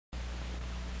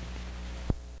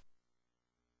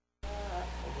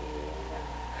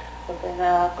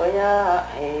tupena koya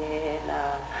hena,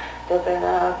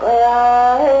 tupena koya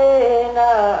hena,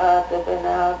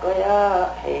 tupena koya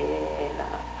hena,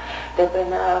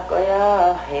 tupena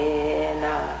koya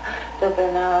hena,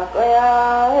 tupena koya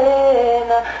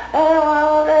hena,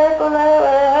 ahale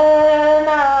kulewe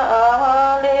hena,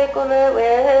 ahale kulewe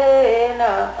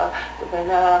hena,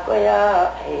 tupena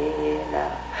koya hena,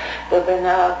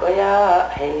 tupena koya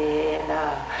hena,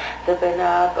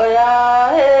 tupena koya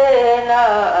hena,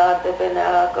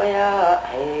 tupena koya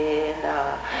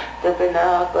hena, tupena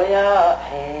koya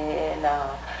hena,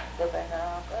 tupena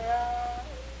koya.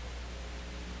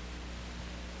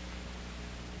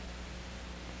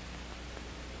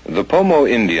 The Pomo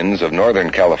Indians of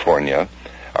Northern California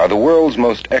are the world's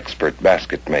most expert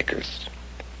basket makers.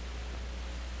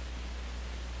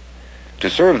 To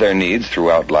serve their needs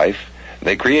throughout life,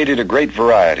 they created a great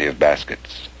variety of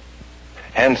baskets,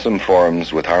 handsome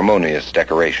forms with harmonious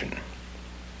decoration.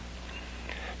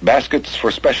 Baskets for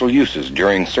special uses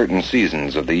during certain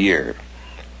seasons of the year.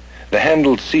 The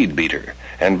handled seed beater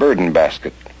and burden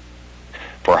basket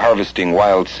for harvesting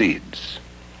wild seeds.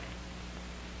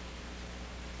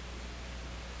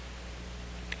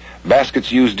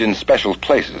 Baskets used in special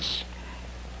places.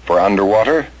 For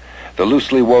underwater, the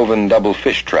loosely woven double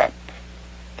fish trap,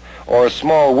 or a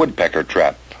small woodpecker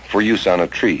trap for use on a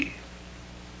tree.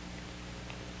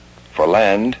 For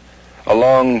land, a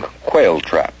long quail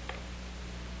trap.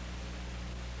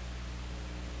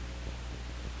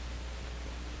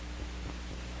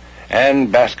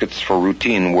 And baskets for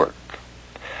routine work.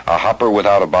 A hopper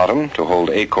without a bottom to hold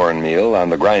acorn meal on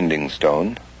the grinding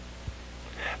stone.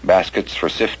 Baskets for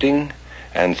sifting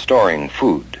and storing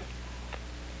food.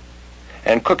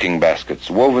 And cooking baskets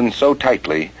woven so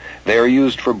tightly they are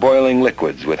used for boiling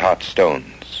liquids with hot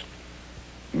stones.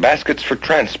 Baskets for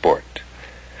transport.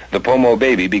 The Pomo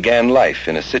baby began life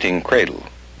in a sitting cradle.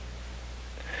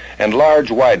 And large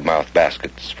wide-mouth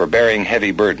baskets for bearing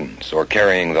heavy burdens or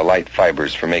carrying the light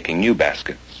fibers for making new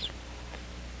baskets.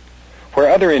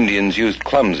 Where other Indians used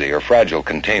clumsy or fragile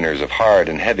containers of hard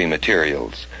and heavy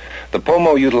materials, the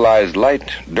Pomo utilized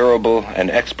light, durable, and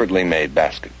expertly made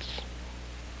baskets.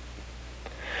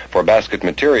 For basket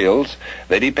materials,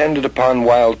 they depended upon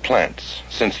wild plants,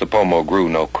 since the Pomo grew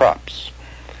no crops.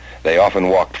 They often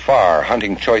walked far,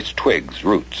 hunting choice twigs,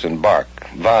 roots, and bark,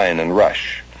 vine and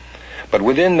rush. But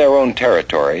within their own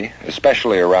territory,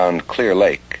 especially around Clear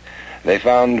Lake, they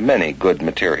found many good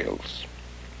materials.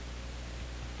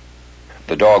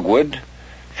 The dogwood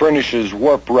furnishes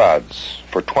warp rods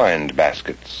for twined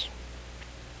baskets.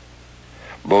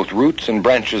 Both roots and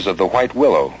branches of the white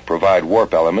willow provide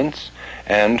warp elements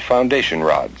and foundation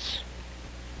rods.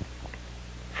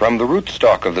 From the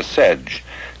rootstock of the sedge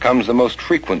comes the most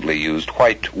frequently used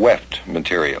white weft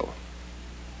material.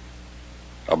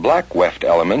 A black weft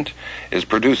element is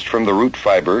produced from the root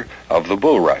fiber of the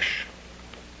bulrush.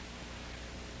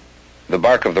 The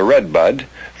bark of the redbud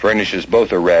furnishes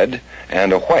both a red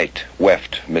and a white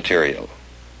weft material.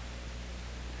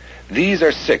 These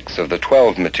are 6 of the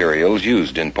 12 materials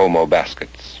used in Pomo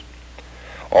baskets.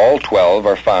 All 12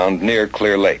 are found near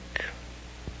Clear Lake.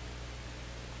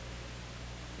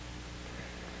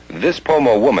 This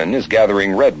Pomo woman is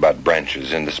gathering redbud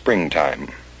branches in the springtime.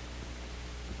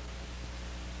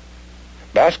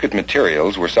 Basket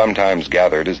materials were sometimes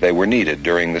gathered as they were needed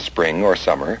during the spring or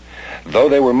summer, though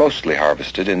they were mostly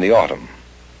harvested in the autumn.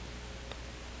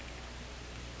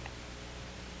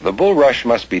 The bulrush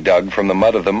must be dug from the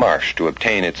mud of the marsh to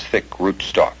obtain its thick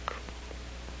rootstock.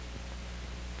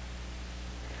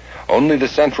 Only the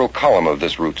central column of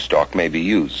this rootstock may be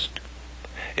used.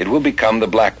 It will become the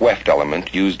black weft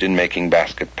element used in making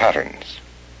basket patterns.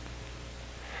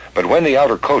 But when the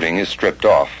outer coating is stripped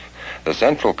off, the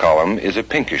central column is a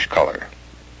pinkish color.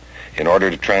 In order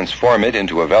to transform it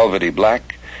into a velvety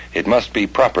black, it must be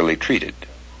properly treated.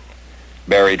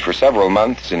 Buried for several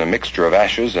months in a mixture of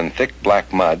ashes and thick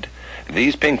black mud,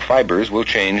 these pink fibers will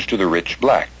change to the rich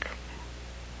black.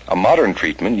 A modern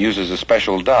treatment uses a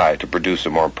special dye to produce a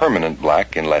more permanent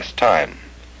black in less time.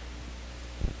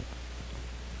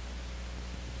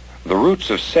 The roots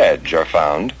of sedge are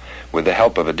found, with the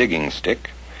help of a digging stick,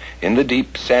 in the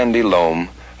deep sandy loam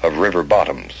of river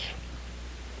bottoms.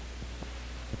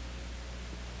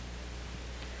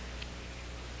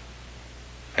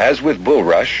 As with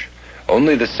bulrush,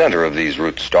 only the center of these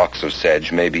rootstocks of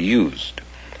sedge may be used.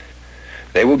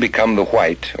 They will become the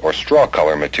white or straw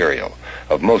color material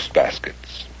of most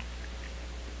baskets.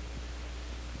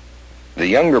 The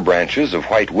younger branches of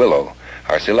white willow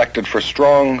are selected for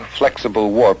strong,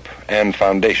 flexible warp and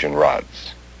foundation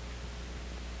rods.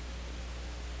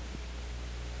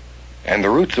 and the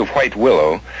roots of white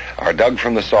willow are dug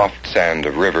from the soft sand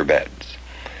of riverbeds.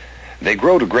 They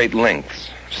grow to great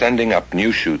lengths, sending up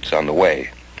new shoots on the way.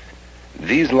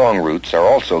 These long roots are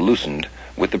also loosened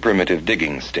with the primitive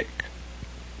digging stick.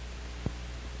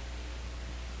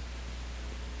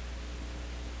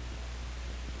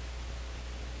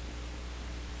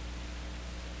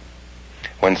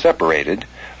 When separated,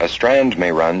 a strand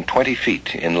may run 20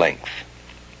 feet in length.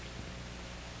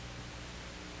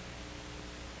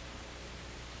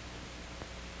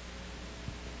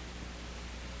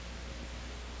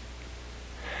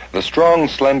 The strong,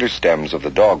 slender stems of the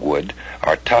dogwood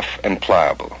are tough and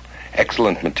pliable,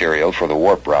 excellent material for the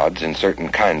warp rods in certain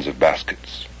kinds of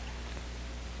baskets.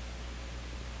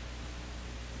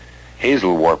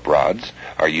 Hazel warp rods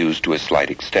are used to a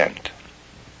slight extent.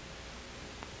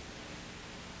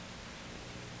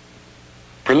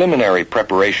 Preliminary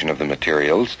preparation of the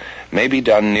materials may be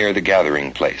done near the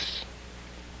gathering place.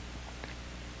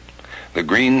 The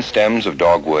green stems of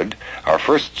dogwood are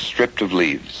first stripped of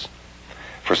leaves.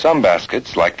 For some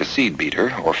baskets, like the seed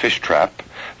beater or fish trap,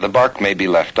 the bark may be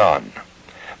left on,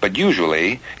 but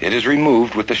usually it is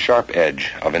removed with the sharp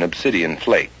edge of an obsidian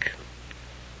flake.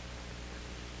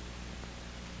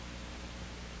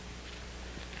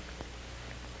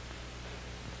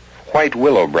 White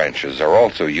willow branches are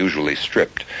also usually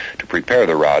stripped to prepare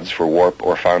the rods for warp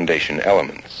or foundation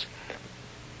elements.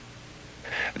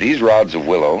 These rods of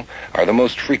willow are the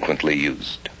most frequently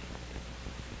used.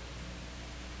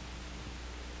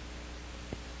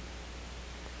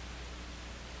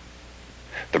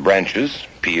 The branches,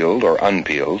 peeled or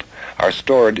unpeeled, are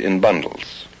stored in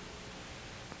bundles.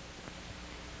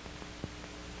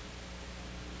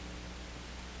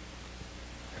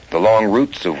 The long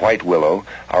roots of white willow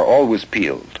are always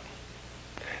peeled.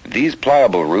 These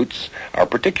pliable roots are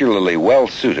particularly well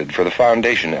suited for the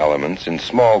foundation elements in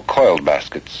small coiled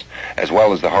baskets, as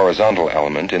well as the horizontal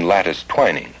element in lattice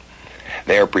twining.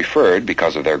 They are preferred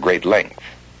because of their great length.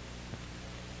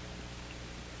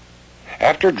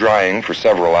 After drying for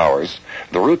several hours,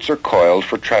 the roots are coiled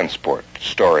for transport,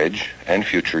 storage, and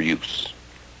future use.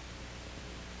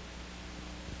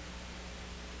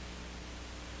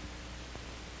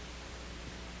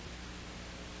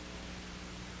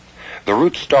 The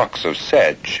root stalks of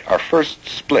sedge are first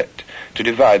split to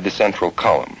divide the central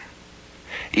column.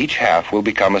 Each half will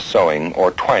become a sewing or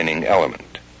twining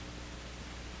element.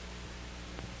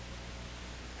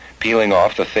 Peeling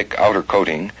off the thick outer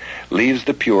coating leaves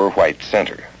the pure white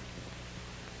center.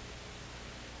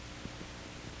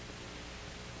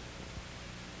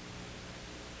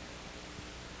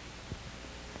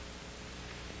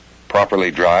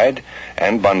 Properly dried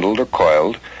and bundled or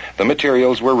coiled, the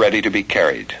materials were ready to be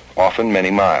carried, often many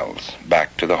miles,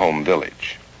 back to the home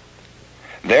village.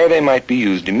 There they might be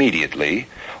used immediately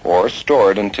or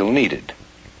stored until needed.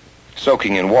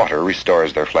 Soaking in water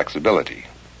restores their flexibility.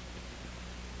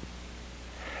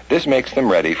 This makes them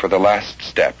ready for the last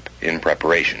step in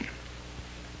preparation.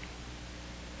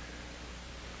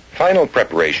 Final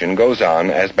preparation goes on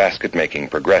as basket making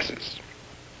progresses.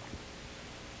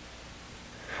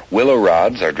 Willow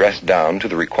rods are dressed down to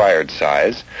the required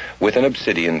size with an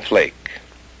obsidian flake.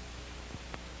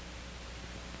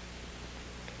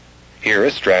 Here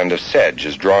a strand of sedge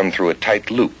is drawn through a tight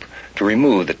loop to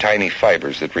remove the tiny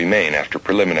fibers that remain after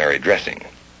preliminary dressing.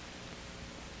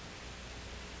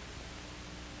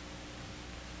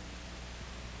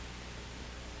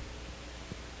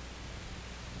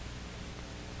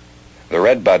 The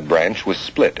redbud branch was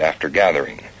split after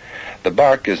gathering. The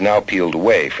bark is now peeled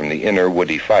away from the inner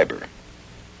woody fiber.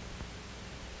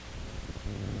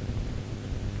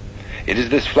 It is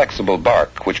this flexible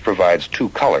bark which provides two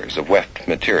colors of weft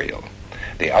material,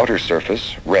 the outer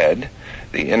surface red,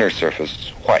 the inner surface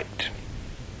white.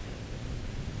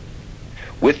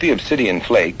 With the obsidian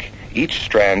flake, each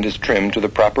strand is trimmed to the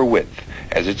proper width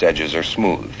as its edges are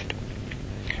smoothed.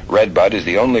 Redbud is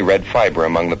the only red fiber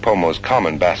among the Pomo's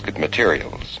common basket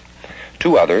materials.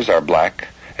 Two others are black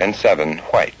and 7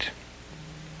 white.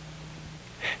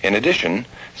 In addition,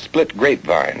 split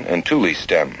grapevine and tule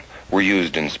stem were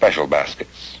used in special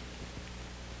baskets.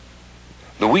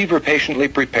 The weaver patiently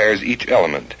prepares each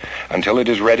element until it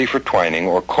is ready for twining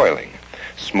or coiling,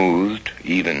 smoothed,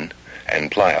 even, and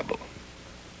pliable.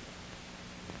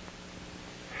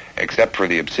 Except for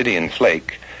the obsidian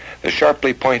flake, the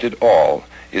sharply pointed awl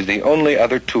is the only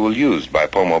other tool used by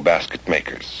Pomo basket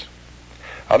makers.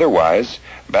 Otherwise,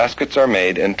 baskets are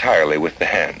made entirely with the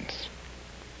hands.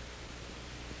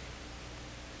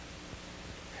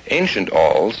 Ancient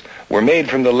awls were made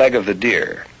from the leg of the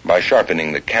deer by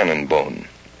sharpening the cannon bone.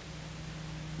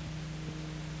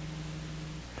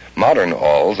 Modern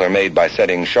awls are made by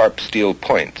setting sharp steel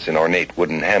points in ornate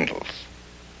wooden handles.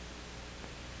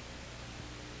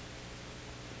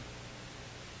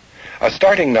 A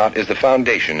starting knot is the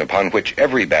foundation upon which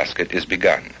every basket is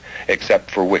begun,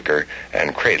 except for wicker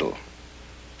and cradle.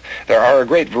 There are a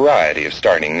great variety of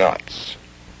starting knots.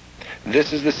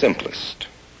 This is the simplest.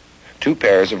 2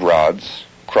 pairs of rods,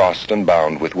 crossed and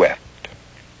bound with weft.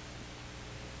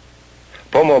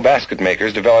 Pomo basket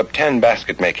makers developed 10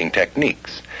 basket-making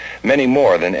techniques, many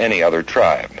more than any other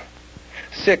tribe.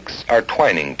 6 are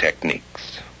twining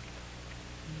techniques.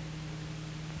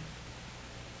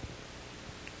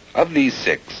 Of these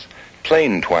 6,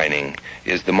 plain twining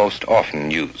is the most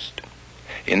often used.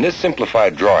 In this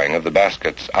simplified drawing of the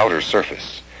basket's outer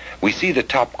surface, we see the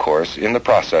top course in the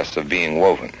process of being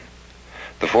woven.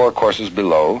 The 4 courses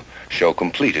below show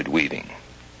completed weaving.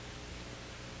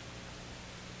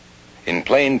 In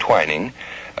plain twining,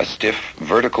 a stiff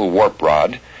vertical warp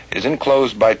rod is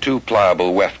enclosed by 2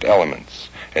 pliable weft elements,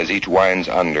 as each winds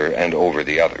under and over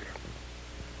the other.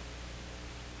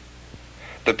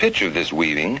 The pitch of this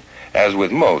weaving, as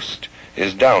with most,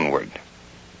 is downward.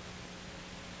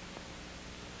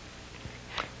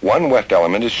 1 weft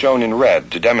element is shown in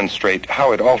red to demonstrate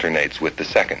how it alternates with the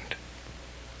second.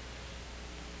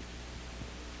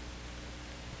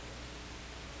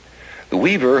 The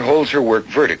weaver holds her work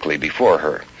vertically before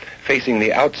her, facing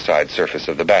the outside surface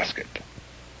of the basket.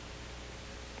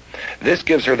 This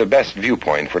gives her the best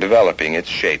viewpoint for developing its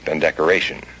shape and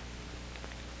decoration.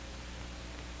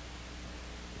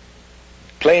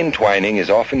 Plain twining is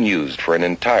often used for an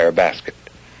entire basket,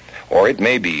 or it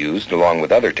may be used along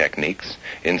with other techniques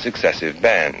in successive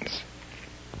bands.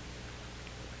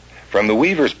 From the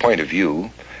weaver's point of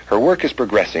view, her work is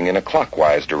progressing in a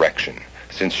clockwise direction,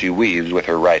 since she weaves with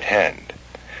her right hand.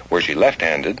 Were she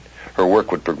left-handed, her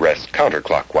work would progress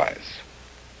counterclockwise.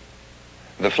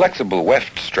 The flexible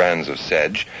weft strands of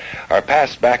sedge are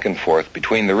passed back and forth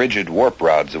between the rigid warp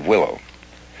rods of willow.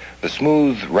 The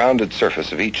smooth, rounded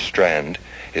surface of each strand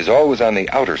is always on the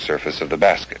outer surface of the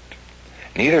basket.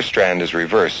 Neither strand is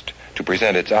reversed to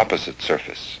present its opposite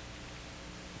surface.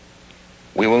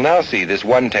 We will now see this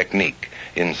one technique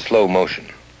in slow motion.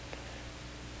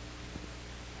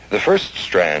 The first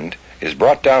strand is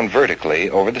brought down vertically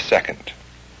over the second.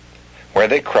 Where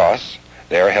they cross,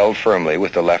 they are held firmly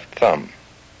with the left thumb.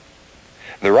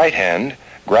 The right hand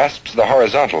grasps the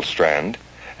horizontal strand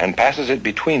and passes it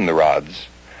between the rods,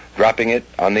 dropping it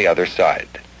on the other side.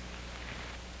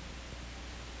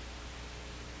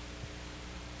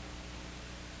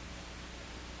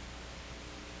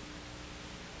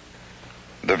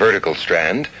 The vertical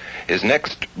strand is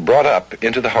next brought up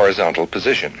into the horizontal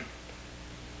position.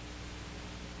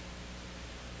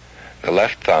 The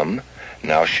left thumb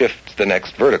now shifts the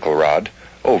next vertical rod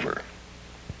over.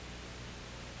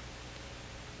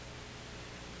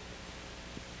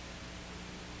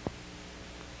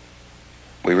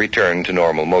 We return to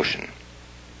normal motion.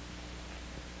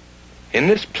 In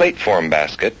this plate-form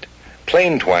basket,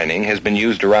 plain twining has been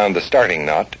used around the starting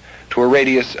knot to a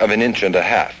radius of 1.5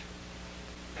 inches.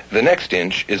 The next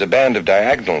inch is a band of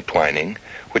diagonal twining,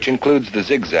 which includes the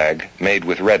zigzag made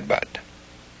with redbud.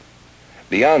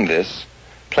 Beyond this,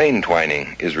 plain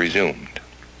twining is resumed.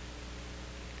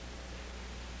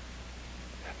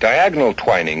 Diagonal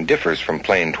twining differs from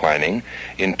plain twining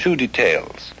in 2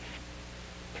 details.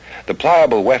 The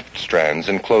pliable weft strands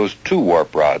enclose 2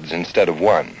 warp rods instead of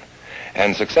 1,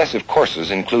 and successive courses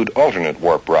include alternate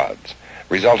warp rods,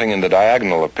 resulting in the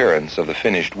diagonal appearance of the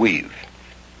finished weave.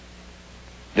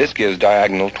 This gives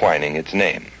diagonal twining its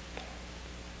name.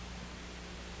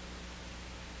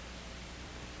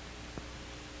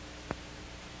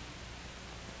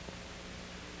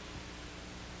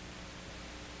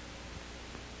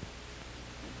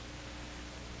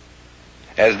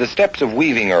 As the steps of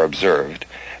weaving are observed,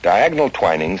 diagonal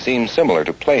twining seems similar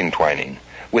to plain twining,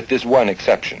 with this one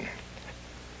exception.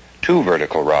 2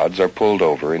 vertical rods are pulled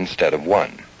over instead of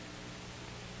 1.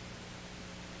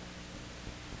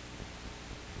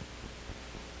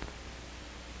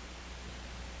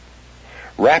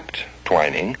 Wrapped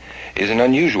twining is an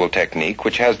unusual technique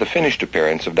which has the finished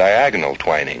appearance of diagonal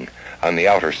twining on the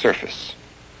outer surface.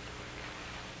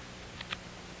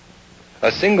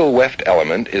 A single weft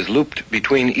element is looped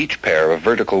between each pair of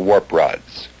vertical warp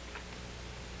rods.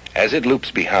 As it loops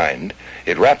behind,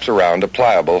 it wraps around a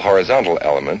pliable horizontal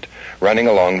element running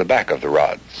along the back of the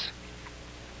rods.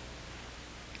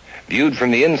 Viewed from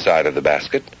the inside of the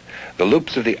basket, the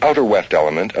loops of the outer weft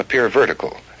element appear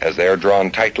vertical as they are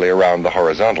drawn tightly around the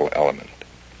horizontal element.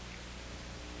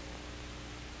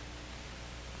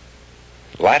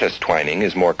 Lattice twining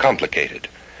is more complicated.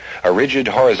 A rigid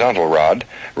horizontal rod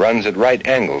runs at right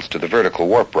angles to the vertical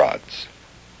warp rods.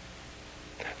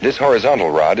 This horizontal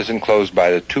rod is enclosed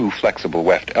by the two flexible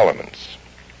weft elements.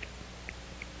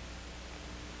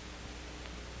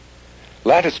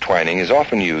 Lattice twining is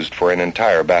often used for an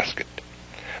entire basket.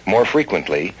 More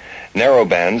frequently, narrow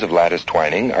bands of lattice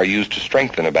twining are used to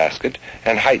strengthen a basket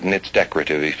and heighten its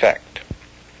decorative effect.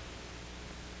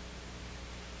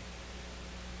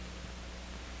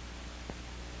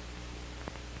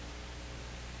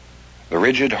 The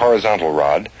rigid horizontal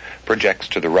rod projects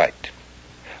to the right.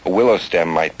 A willow stem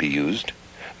might be used,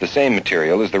 the same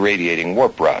material as the radiating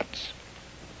warp rods.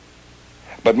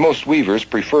 But most weavers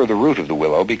prefer the root of the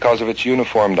willow because of its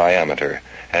uniform diameter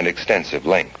and extensive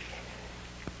length.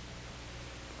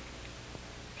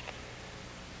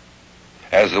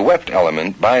 As the weft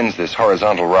element binds this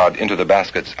horizontal rod into the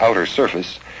basket's outer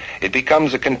surface, it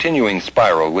becomes a continuing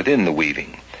spiral within the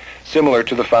weaving, similar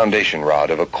to the foundation rod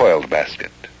of a coiled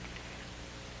basket.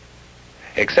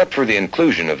 Except for the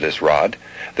inclusion of this rod,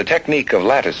 the technique of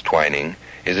lattice twining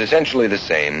is essentially the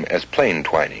same as plain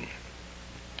twining.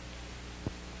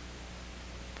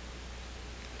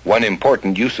 One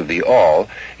important use of the awl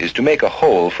is to make a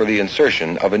hole for the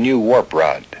insertion of a new warp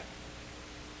rod.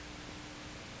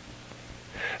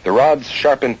 The rod's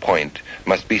sharpened point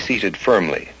must be seated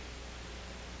firmly.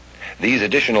 These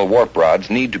additional warp rods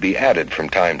need to be added from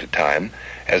time to time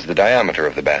as the diameter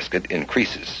of the basket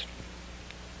increases.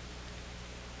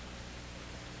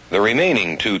 The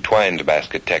remaining two twined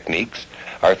basket techniques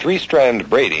are three-strand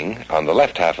braiding on the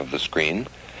left half of the screen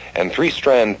and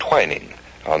three-strand twining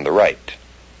on the right.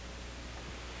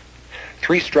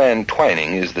 Three-strand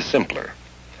twining is the simpler.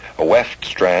 A weft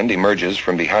strand emerges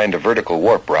from behind a vertical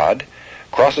warp rod,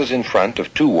 crosses in front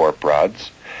of two warp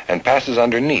rods, and passes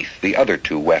underneath the other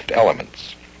two weft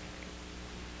elements.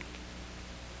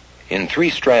 In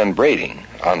three-strand braiding,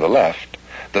 on the left,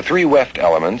 the three weft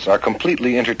elements are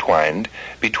completely intertwined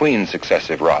between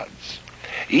successive rods.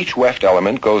 Each weft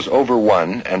element goes over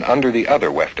one and under the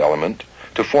other weft element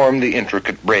to form the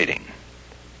intricate braiding.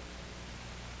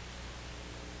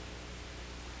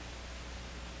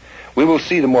 We will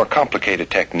see the more complicated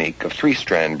technique of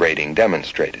three-strand braiding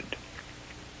demonstrated.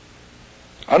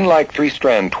 Unlike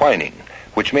three-strand twining,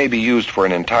 which may be used for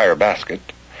an entire basket,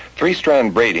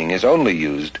 three-strand braiding is only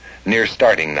used near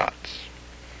starting knots.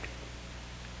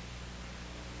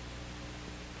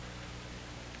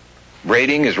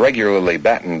 Braiding is regularly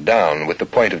battened down with the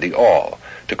point of the awl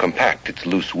to compact its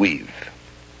loose weave.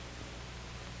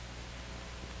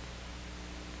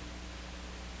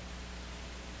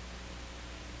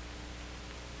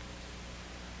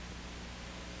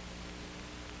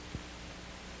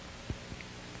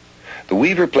 The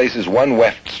weaver places one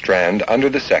weft strand under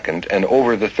the second and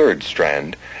over the third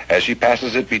strand as she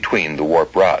passes it between the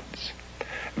warp rods.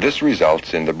 This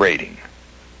results in the braiding.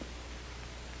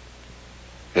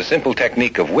 The simple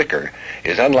technique of wicker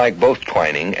is unlike both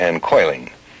twining and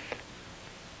coiling.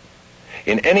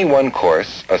 In any one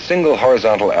course, a single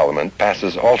horizontal element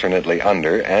passes alternately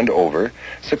under and over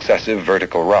successive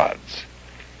vertical rods.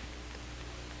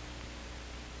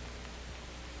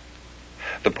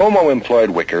 The Pomo employed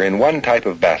wicker in one type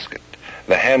of basket,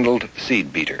 the handled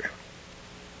seed beater.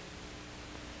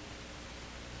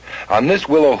 On this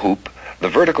willow hoop, the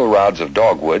vertical rods of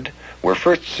dogwood were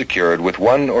first secured with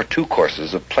one or two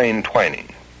courses of plain twining.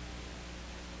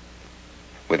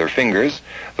 With her fingers,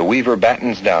 the weaver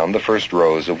battens down the first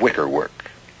rows of wicker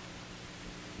work.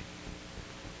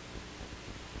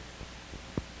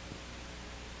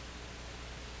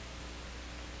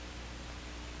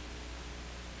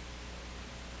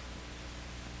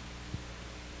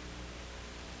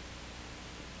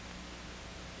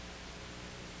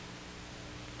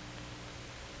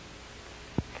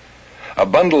 A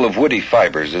bundle of woody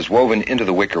fibers is woven into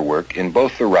the wickerwork in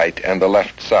both the right and the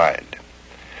left side.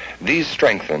 These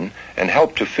strengthen and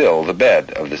help to fill the bed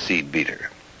of the seed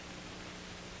beater.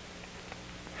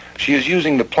 She is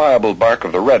using the pliable bark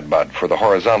of the redbud for the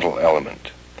horizontal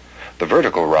element. The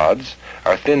vertical rods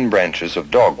are thin branches of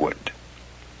dogwood.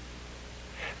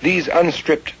 These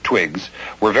unstripped twigs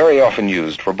were very often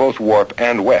used for both warp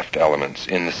and weft elements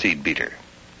in the seed beater.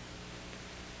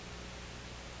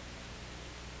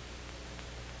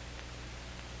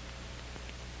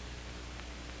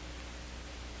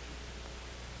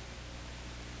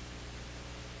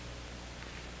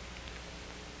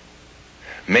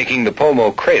 Making the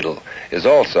Pomo cradle is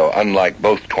also unlike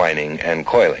both twining and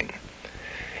coiling.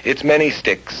 Its many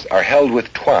sticks are held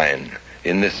with twine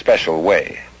in this special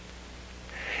way.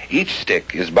 Each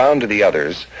stick is bound to the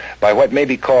others by what may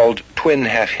be called twin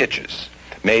half hitches,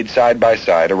 made side by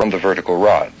side around the vertical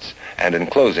rods and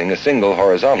enclosing a single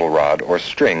horizontal rod or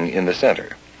string in the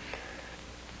center.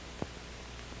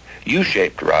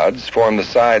 U-shaped rods form the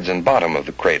sides and bottom of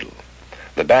the cradle.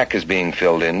 The back is being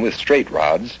filled in with straight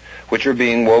rods, which are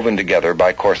being woven together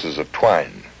by courses of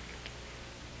twine.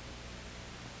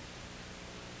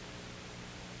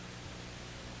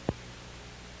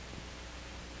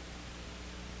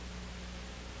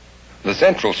 The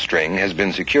central string has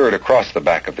been secured across the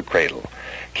back of the cradle,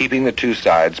 keeping the two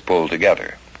sides pulled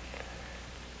together.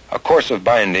 A course of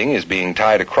binding is being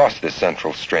tied across this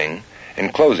central string,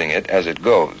 enclosing it as it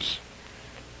goes.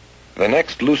 The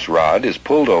next loose rod is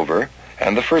pulled over,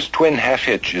 and the first twin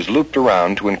half-hitch is looped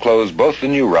around to enclose both the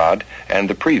new rod and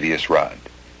the previous rod.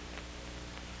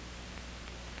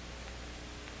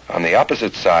 On the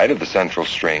opposite side of the central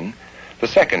string, the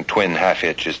second twin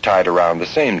half-hitch is tied around the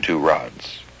same two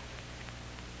rods.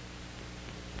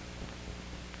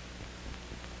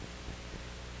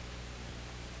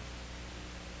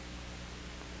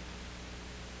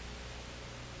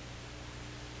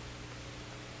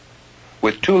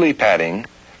 With tule padding,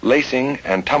 lacing,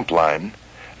 and tump line,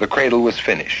 the cradle was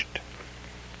finished.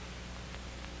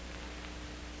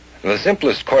 The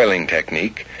simplest coiling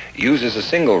technique uses a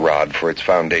single rod for its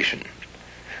foundation.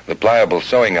 The pliable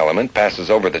sewing element passes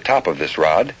over the top of this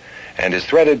rod and is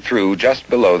threaded through just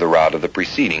below the rod of the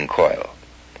preceding coil.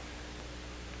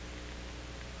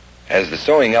 As the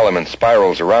sewing element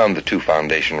spirals around the two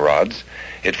foundation rods,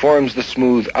 it forms the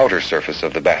smooth outer surface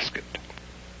of the basket.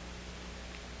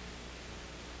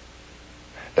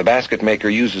 The basket maker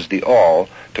uses the awl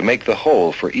to make the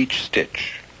hole for each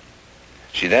stitch.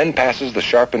 She then passes the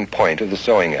sharpened point of the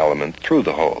sewing element through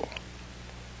the hole.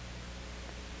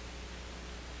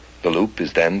 The loop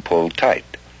is then pulled tight.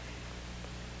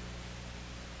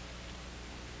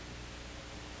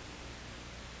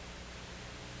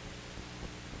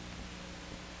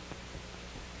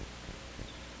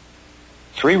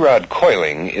 Three-rod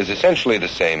coiling is essentially the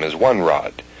same as one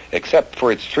rod, except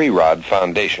for its three-rod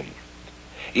foundation.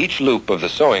 Each loop of the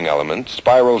sewing element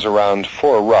spirals around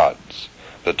four rods,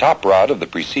 the top rod of the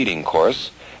preceding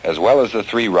course, as well as the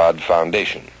three-rod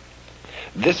foundation.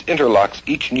 This interlocks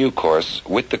each new course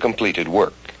with the completed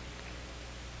work.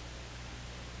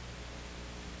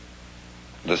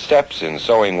 The steps in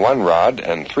sewing one-rod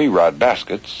and three-rod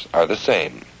baskets are the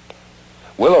same.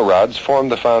 Willow rods form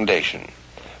the foundation.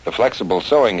 The flexible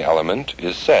sewing element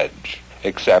is sedge,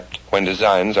 except when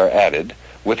designs are added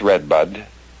with redbud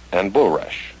and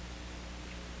bulrush.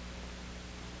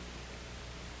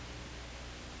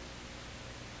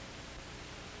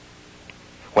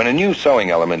 When a new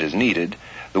sewing element is needed,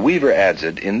 the weaver adds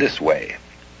it in this way.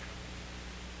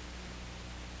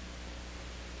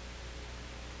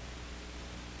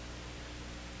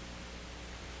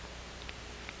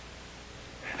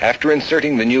 After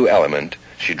inserting the new element,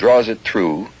 she draws it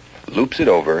through, loops it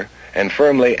over, and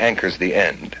firmly anchors the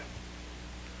end.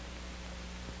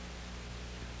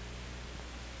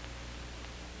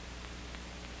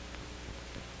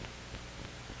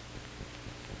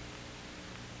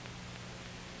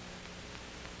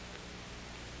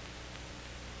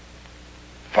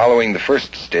 Following the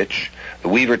first stitch, the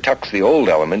weaver tucks the old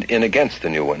element in against the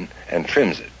new one and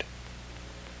trims it.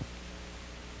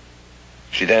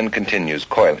 She then continues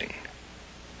coiling.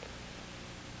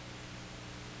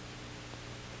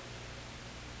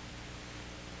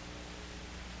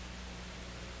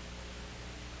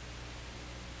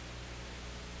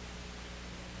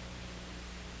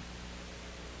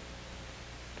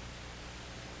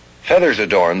 Feathers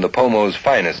adorn the Pomo's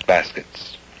finest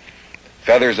baskets.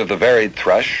 Feathers of the varied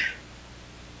thrush,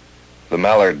 the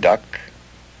mallard duck,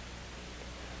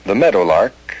 the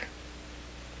meadowlark,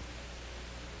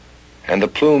 and the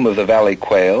plume of the valley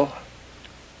quail,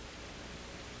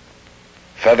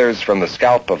 feathers from the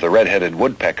scalp of the red-headed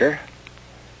woodpecker,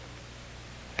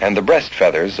 and the breast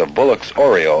feathers of bullock's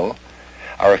oriole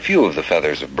are a few of the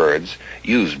feathers of birds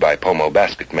used by Pomo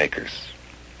basket makers.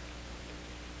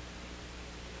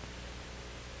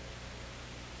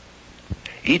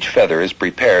 Each feather is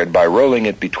prepared by rolling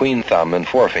it between thumb and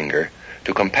forefinger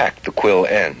to compact the quill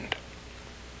end.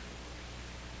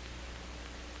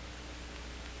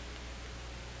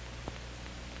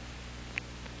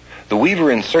 The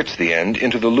weaver inserts the end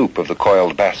into the loop of the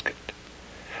coiled basket.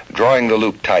 Drawing the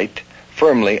loop tight,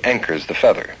 firmly anchors the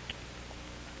feather.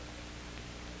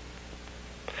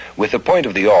 With the point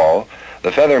of the awl,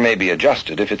 the feather may be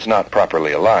adjusted if it's not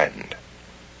properly aligned.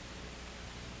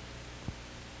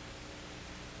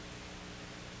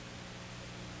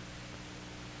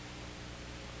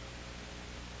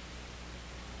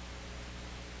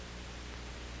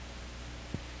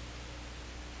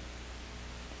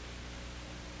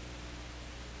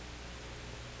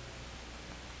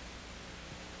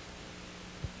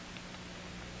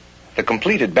 The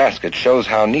completed basket shows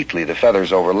how neatly the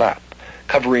feathers overlap,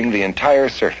 covering the entire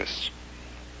surface.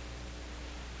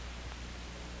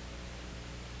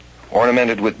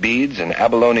 Ornamented with beads and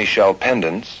abalone shell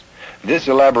pendants, this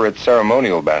elaborate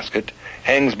ceremonial basket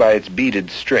hangs by its beaded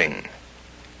string.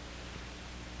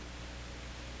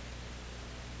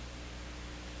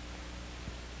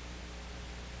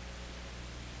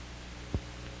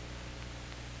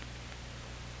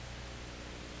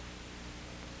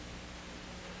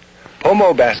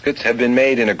 Pomo baskets have been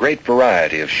made in a great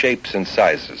variety of shapes and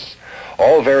sizes,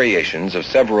 all variations of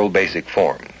several basic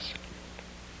forms.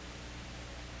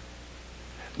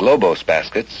 Globose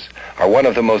baskets are one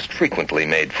of the most frequently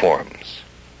made forms.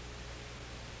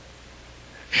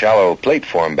 Shallow plate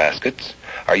form baskets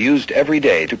are used every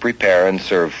day to prepare and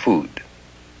serve food.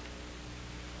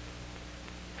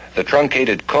 The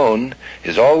truncated cone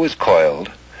is always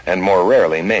coiled and more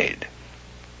rarely made.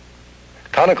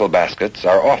 Conical baskets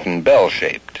are often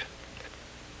bell-shaped.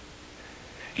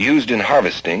 Used in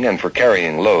harvesting and for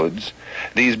carrying loads,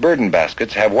 these burden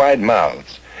baskets have wide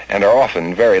mouths and are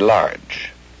often very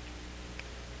large.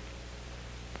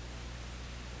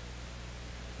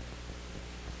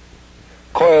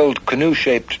 Coiled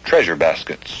canoe-shaped treasure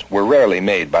baskets were rarely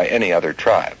made by any other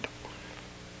tribe.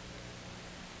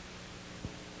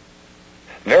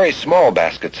 Very small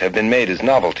baskets have been made as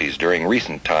novelties during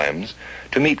recent times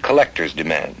to meet collectors'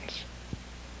 demands.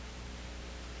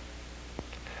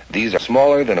 These are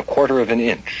smaller than 1/4 of an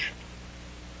inch.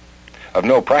 Of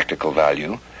no practical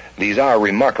value, these are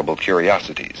remarkable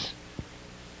curiosities.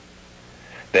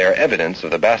 They are evidence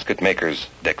of the basket maker's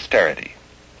dexterity.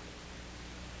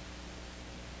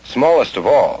 Smallest of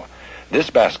all, this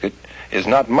basket is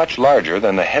not much larger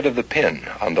than the head of the pin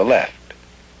on the left.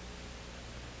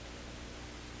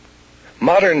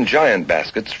 Modern giant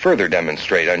baskets further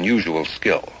demonstrate unusual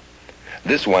skill.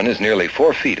 This one is nearly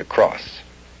 4 feet across.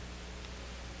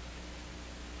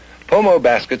 Pomo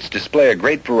baskets display a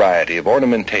great variety of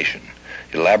ornamentation,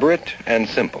 elaborate and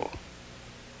simple.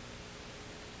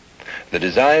 The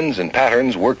designs and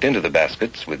patterns worked into the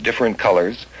baskets with different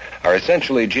colors are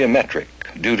essentially geometric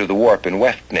due to the warp and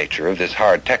weft nature of this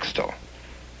hard textile.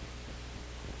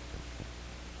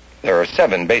 There are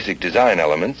 7 basic design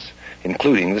elements,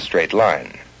 including the straight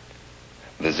line,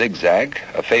 the zigzag,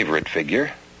 a favorite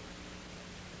figure,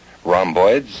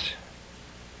 rhomboids,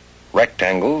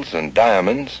 rectangles and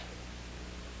diamonds,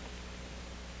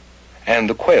 and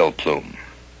the quail plume.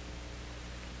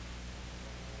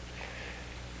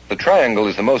 The triangle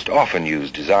is the most often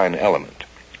used design element.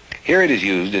 Here it is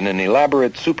used in an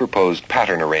elaborate superposed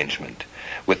pattern arrangement,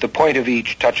 with the point of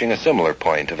each touching a similar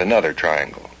point of another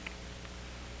triangle.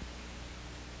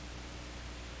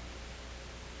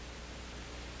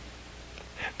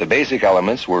 The basic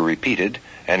elements were repeated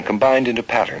and combined into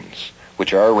patterns,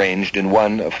 which are arranged in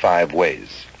one of 5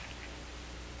 ways.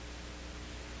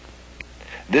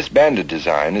 This banded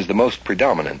design is the most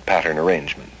predominant pattern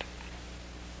arrangement.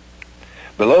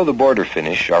 Below the border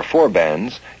finish are 4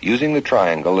 bands using the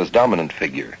triangle as dominant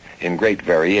figure in great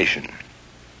variation.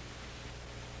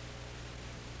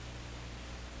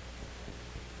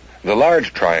 The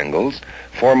large triangles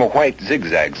form a white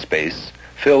zigzag space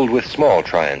filled with small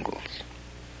triangles.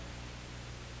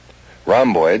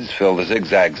 Rhomboids fill the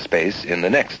zigzag space in the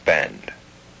next band.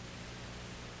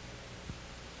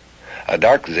 A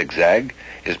dark zigzag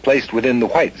is placed within the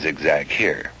white zigzag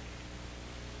here.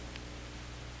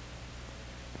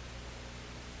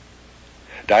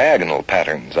 Diagonal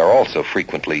patterns are also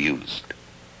frequently used.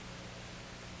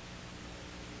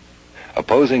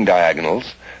 Opposing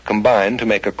diagonals combine to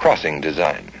make a crossing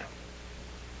design.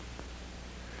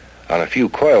 On a few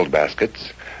coiled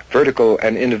baskets, vertical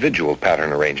and individual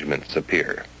pattern arrangements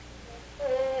appear.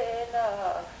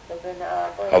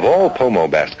 Of all Pomo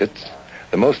baskets,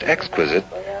 the most exquisite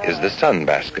is the sun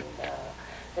basket.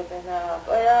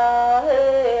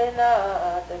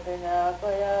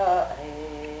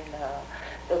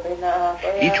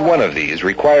 Each one of these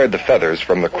required the feathers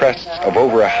from the crests of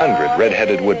over 100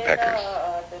 red-headed woodpeckers.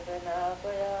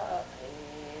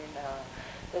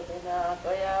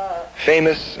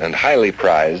 Famous and highly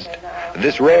prized,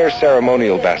 this rare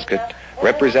ceremonial basket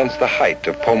represents the height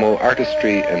of Pomo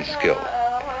artistry and skill,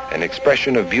 an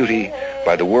expression of beauty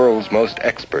by the world's most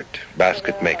expert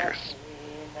basket makers.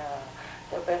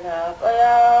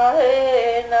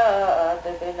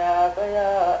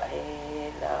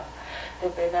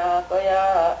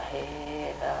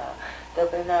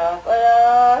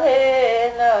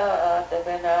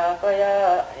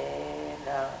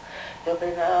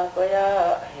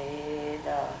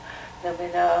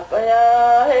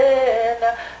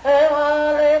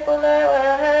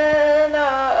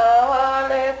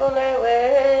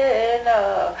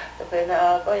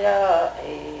 tupena koya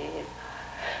he,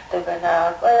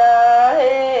 tupena koya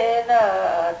he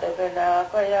na, tupena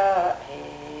koya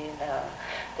he na,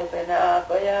 tupena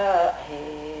koya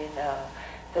he na,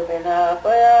 tupena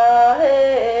koya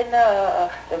he na,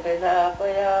 tupena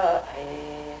koya he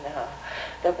na,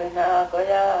 tupena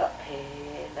koya he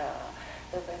na,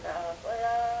 tupena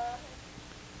koya.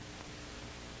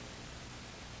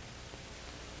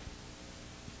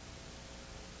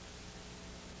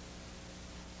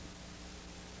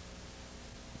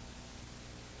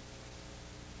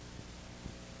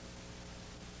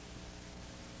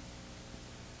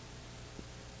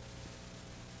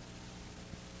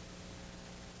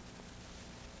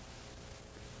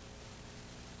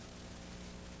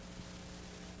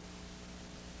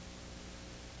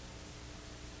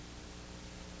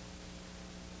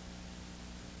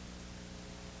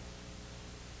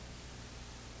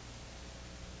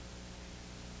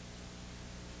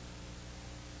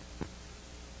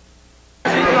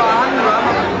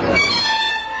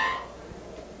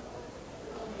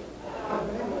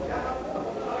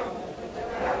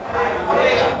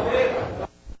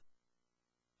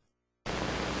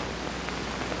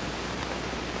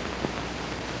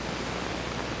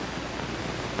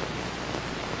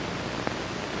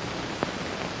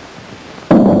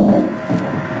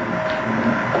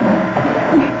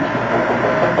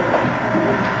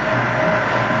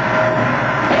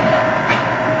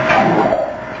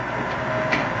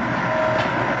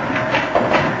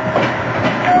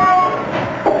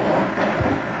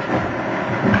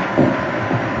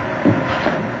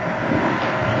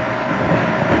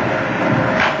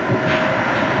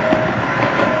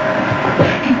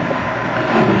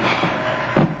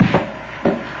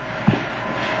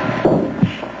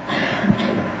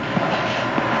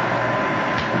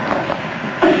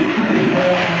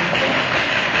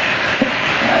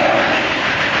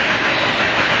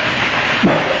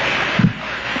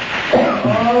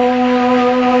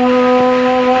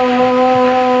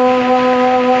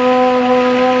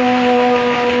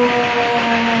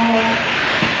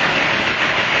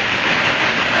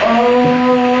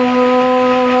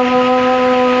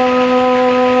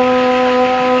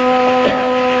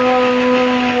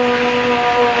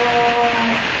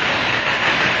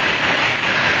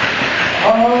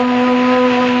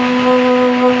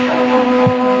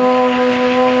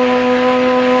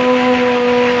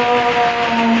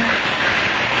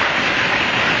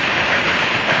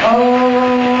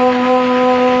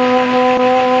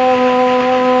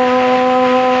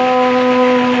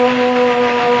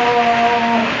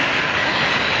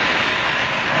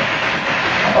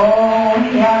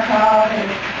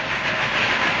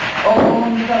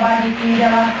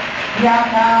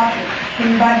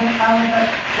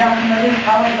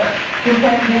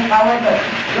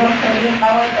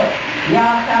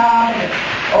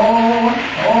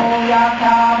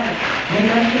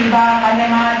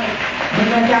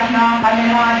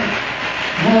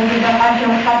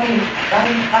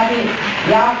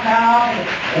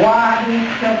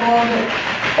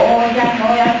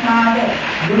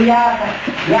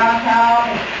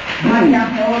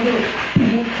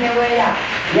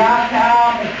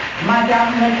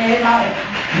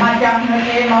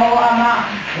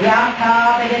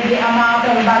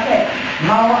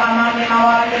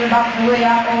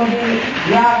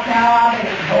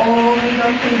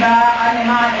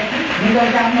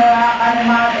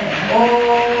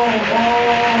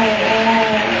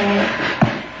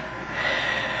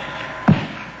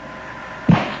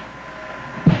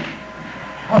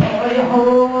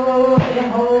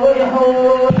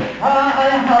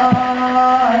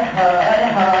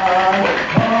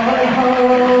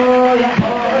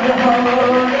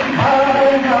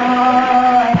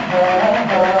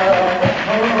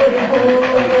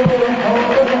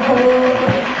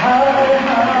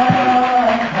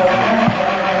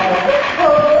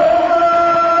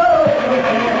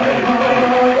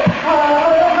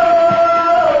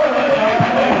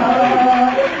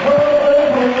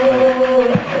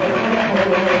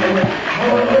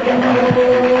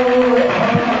 Oh,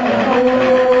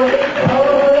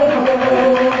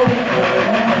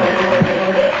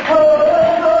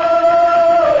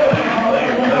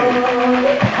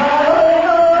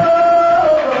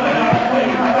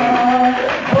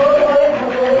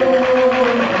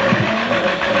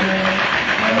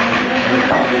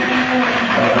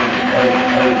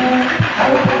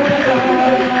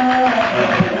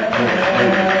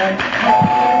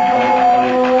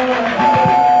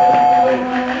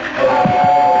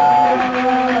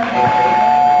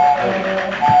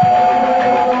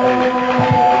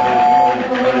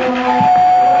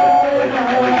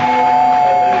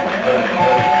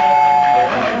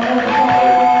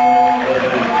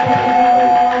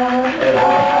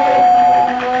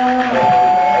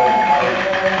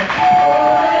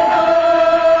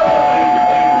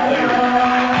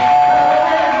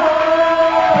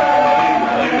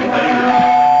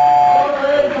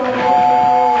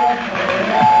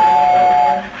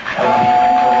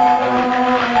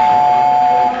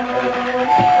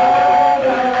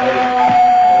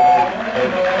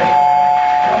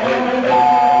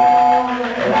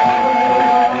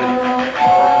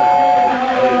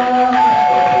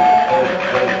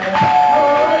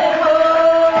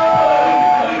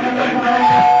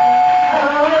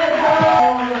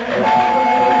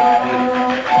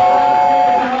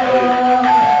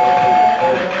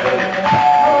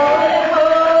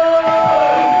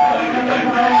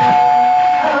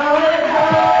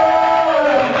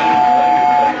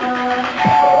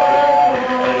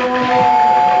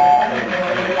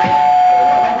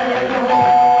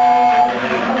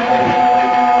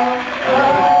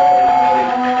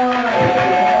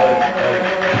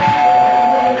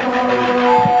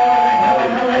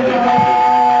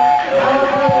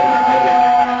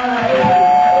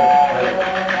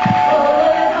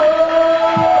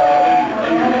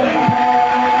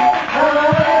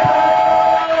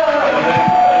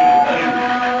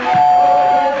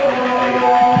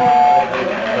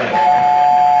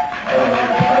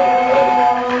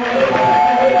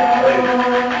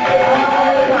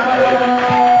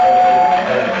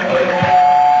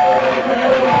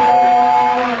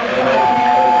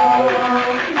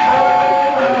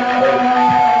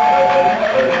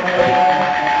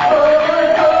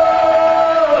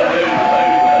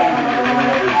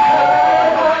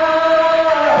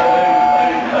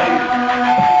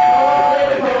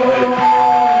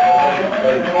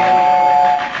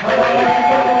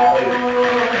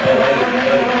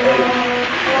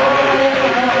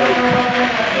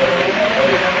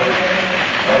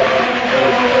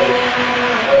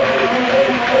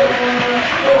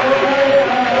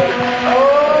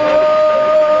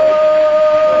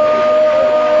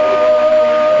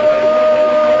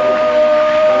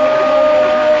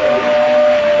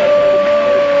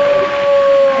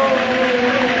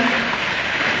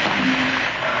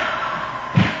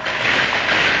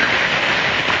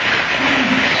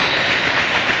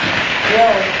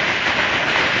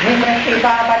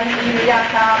 shiba bari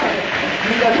yaka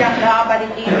mito jahna bari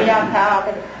yaka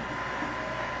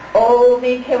o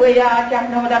mi keweya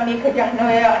jahno da mi jahno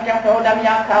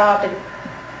yaka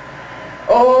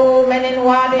o menen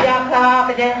wadu yaka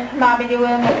bede ma bidiwe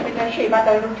mito shiba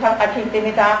to luta kachiti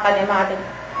mita kanemade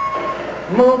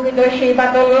mu mito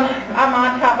shiba to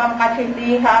amata bam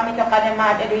kachiti ha mito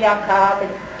kanemade yaka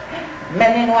bede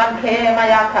menen wan ke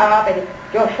mayaka bede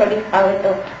josholi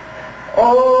kaweto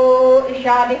o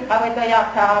ishadi kaweto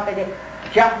yaka bede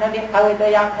jahno di kaweto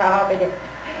yaka bede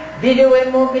bidiwe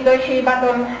mu mito shiba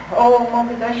to o mu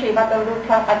mito shiba to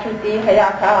luta kachiti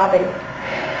yaka bede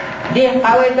di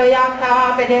kaweto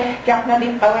yaka bede jahno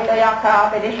di kaweto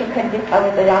yaka bede shukhen di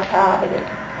kaweto yaka bede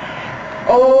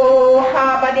o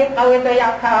habadi kaweto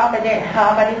yaka bede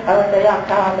habadi kaweto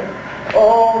yaka bede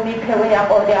o mi keweya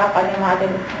ode akane made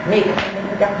mi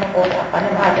jahno ode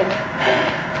akane made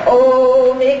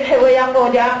o mi keweya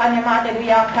ode akane made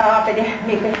yaka bede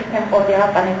mi shukhen ode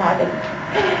akane made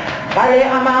kale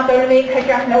amadol mi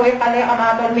jahno we kale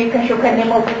amadol mi shukhen ni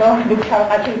mo to dukha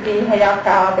kachiti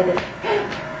yaka bede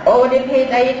o di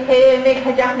pidai the me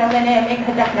khajahna mene me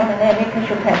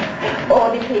khashukhan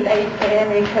o di pidai the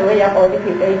me khaya o di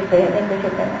pidai the me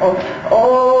khashukhan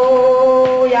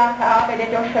o ya ka bede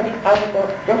joshali khawto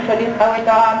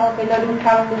mo pila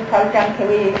luthal jan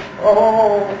khewi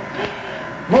o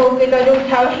mo pila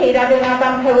luthal hira duna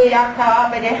bam khewi ya ka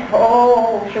bede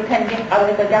o shukhan di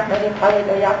khawto jahna di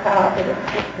khawto ya ka bede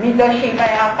mi do shiba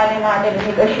ya kalima de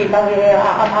mi do shiba we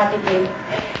amati ki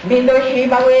Bido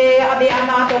shiba we abi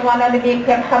amato wana di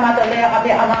khamata le abi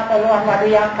amato wan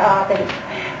wadiya ka be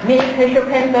mi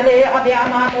khushen le abi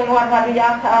amato wan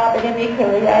wadiya ka be mi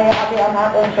khwe ya abi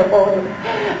amato shoko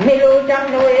mi lu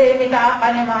jam no e mi ta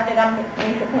kane ma de dam mi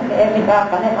khushen le mi ta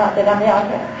kane ma de dam ya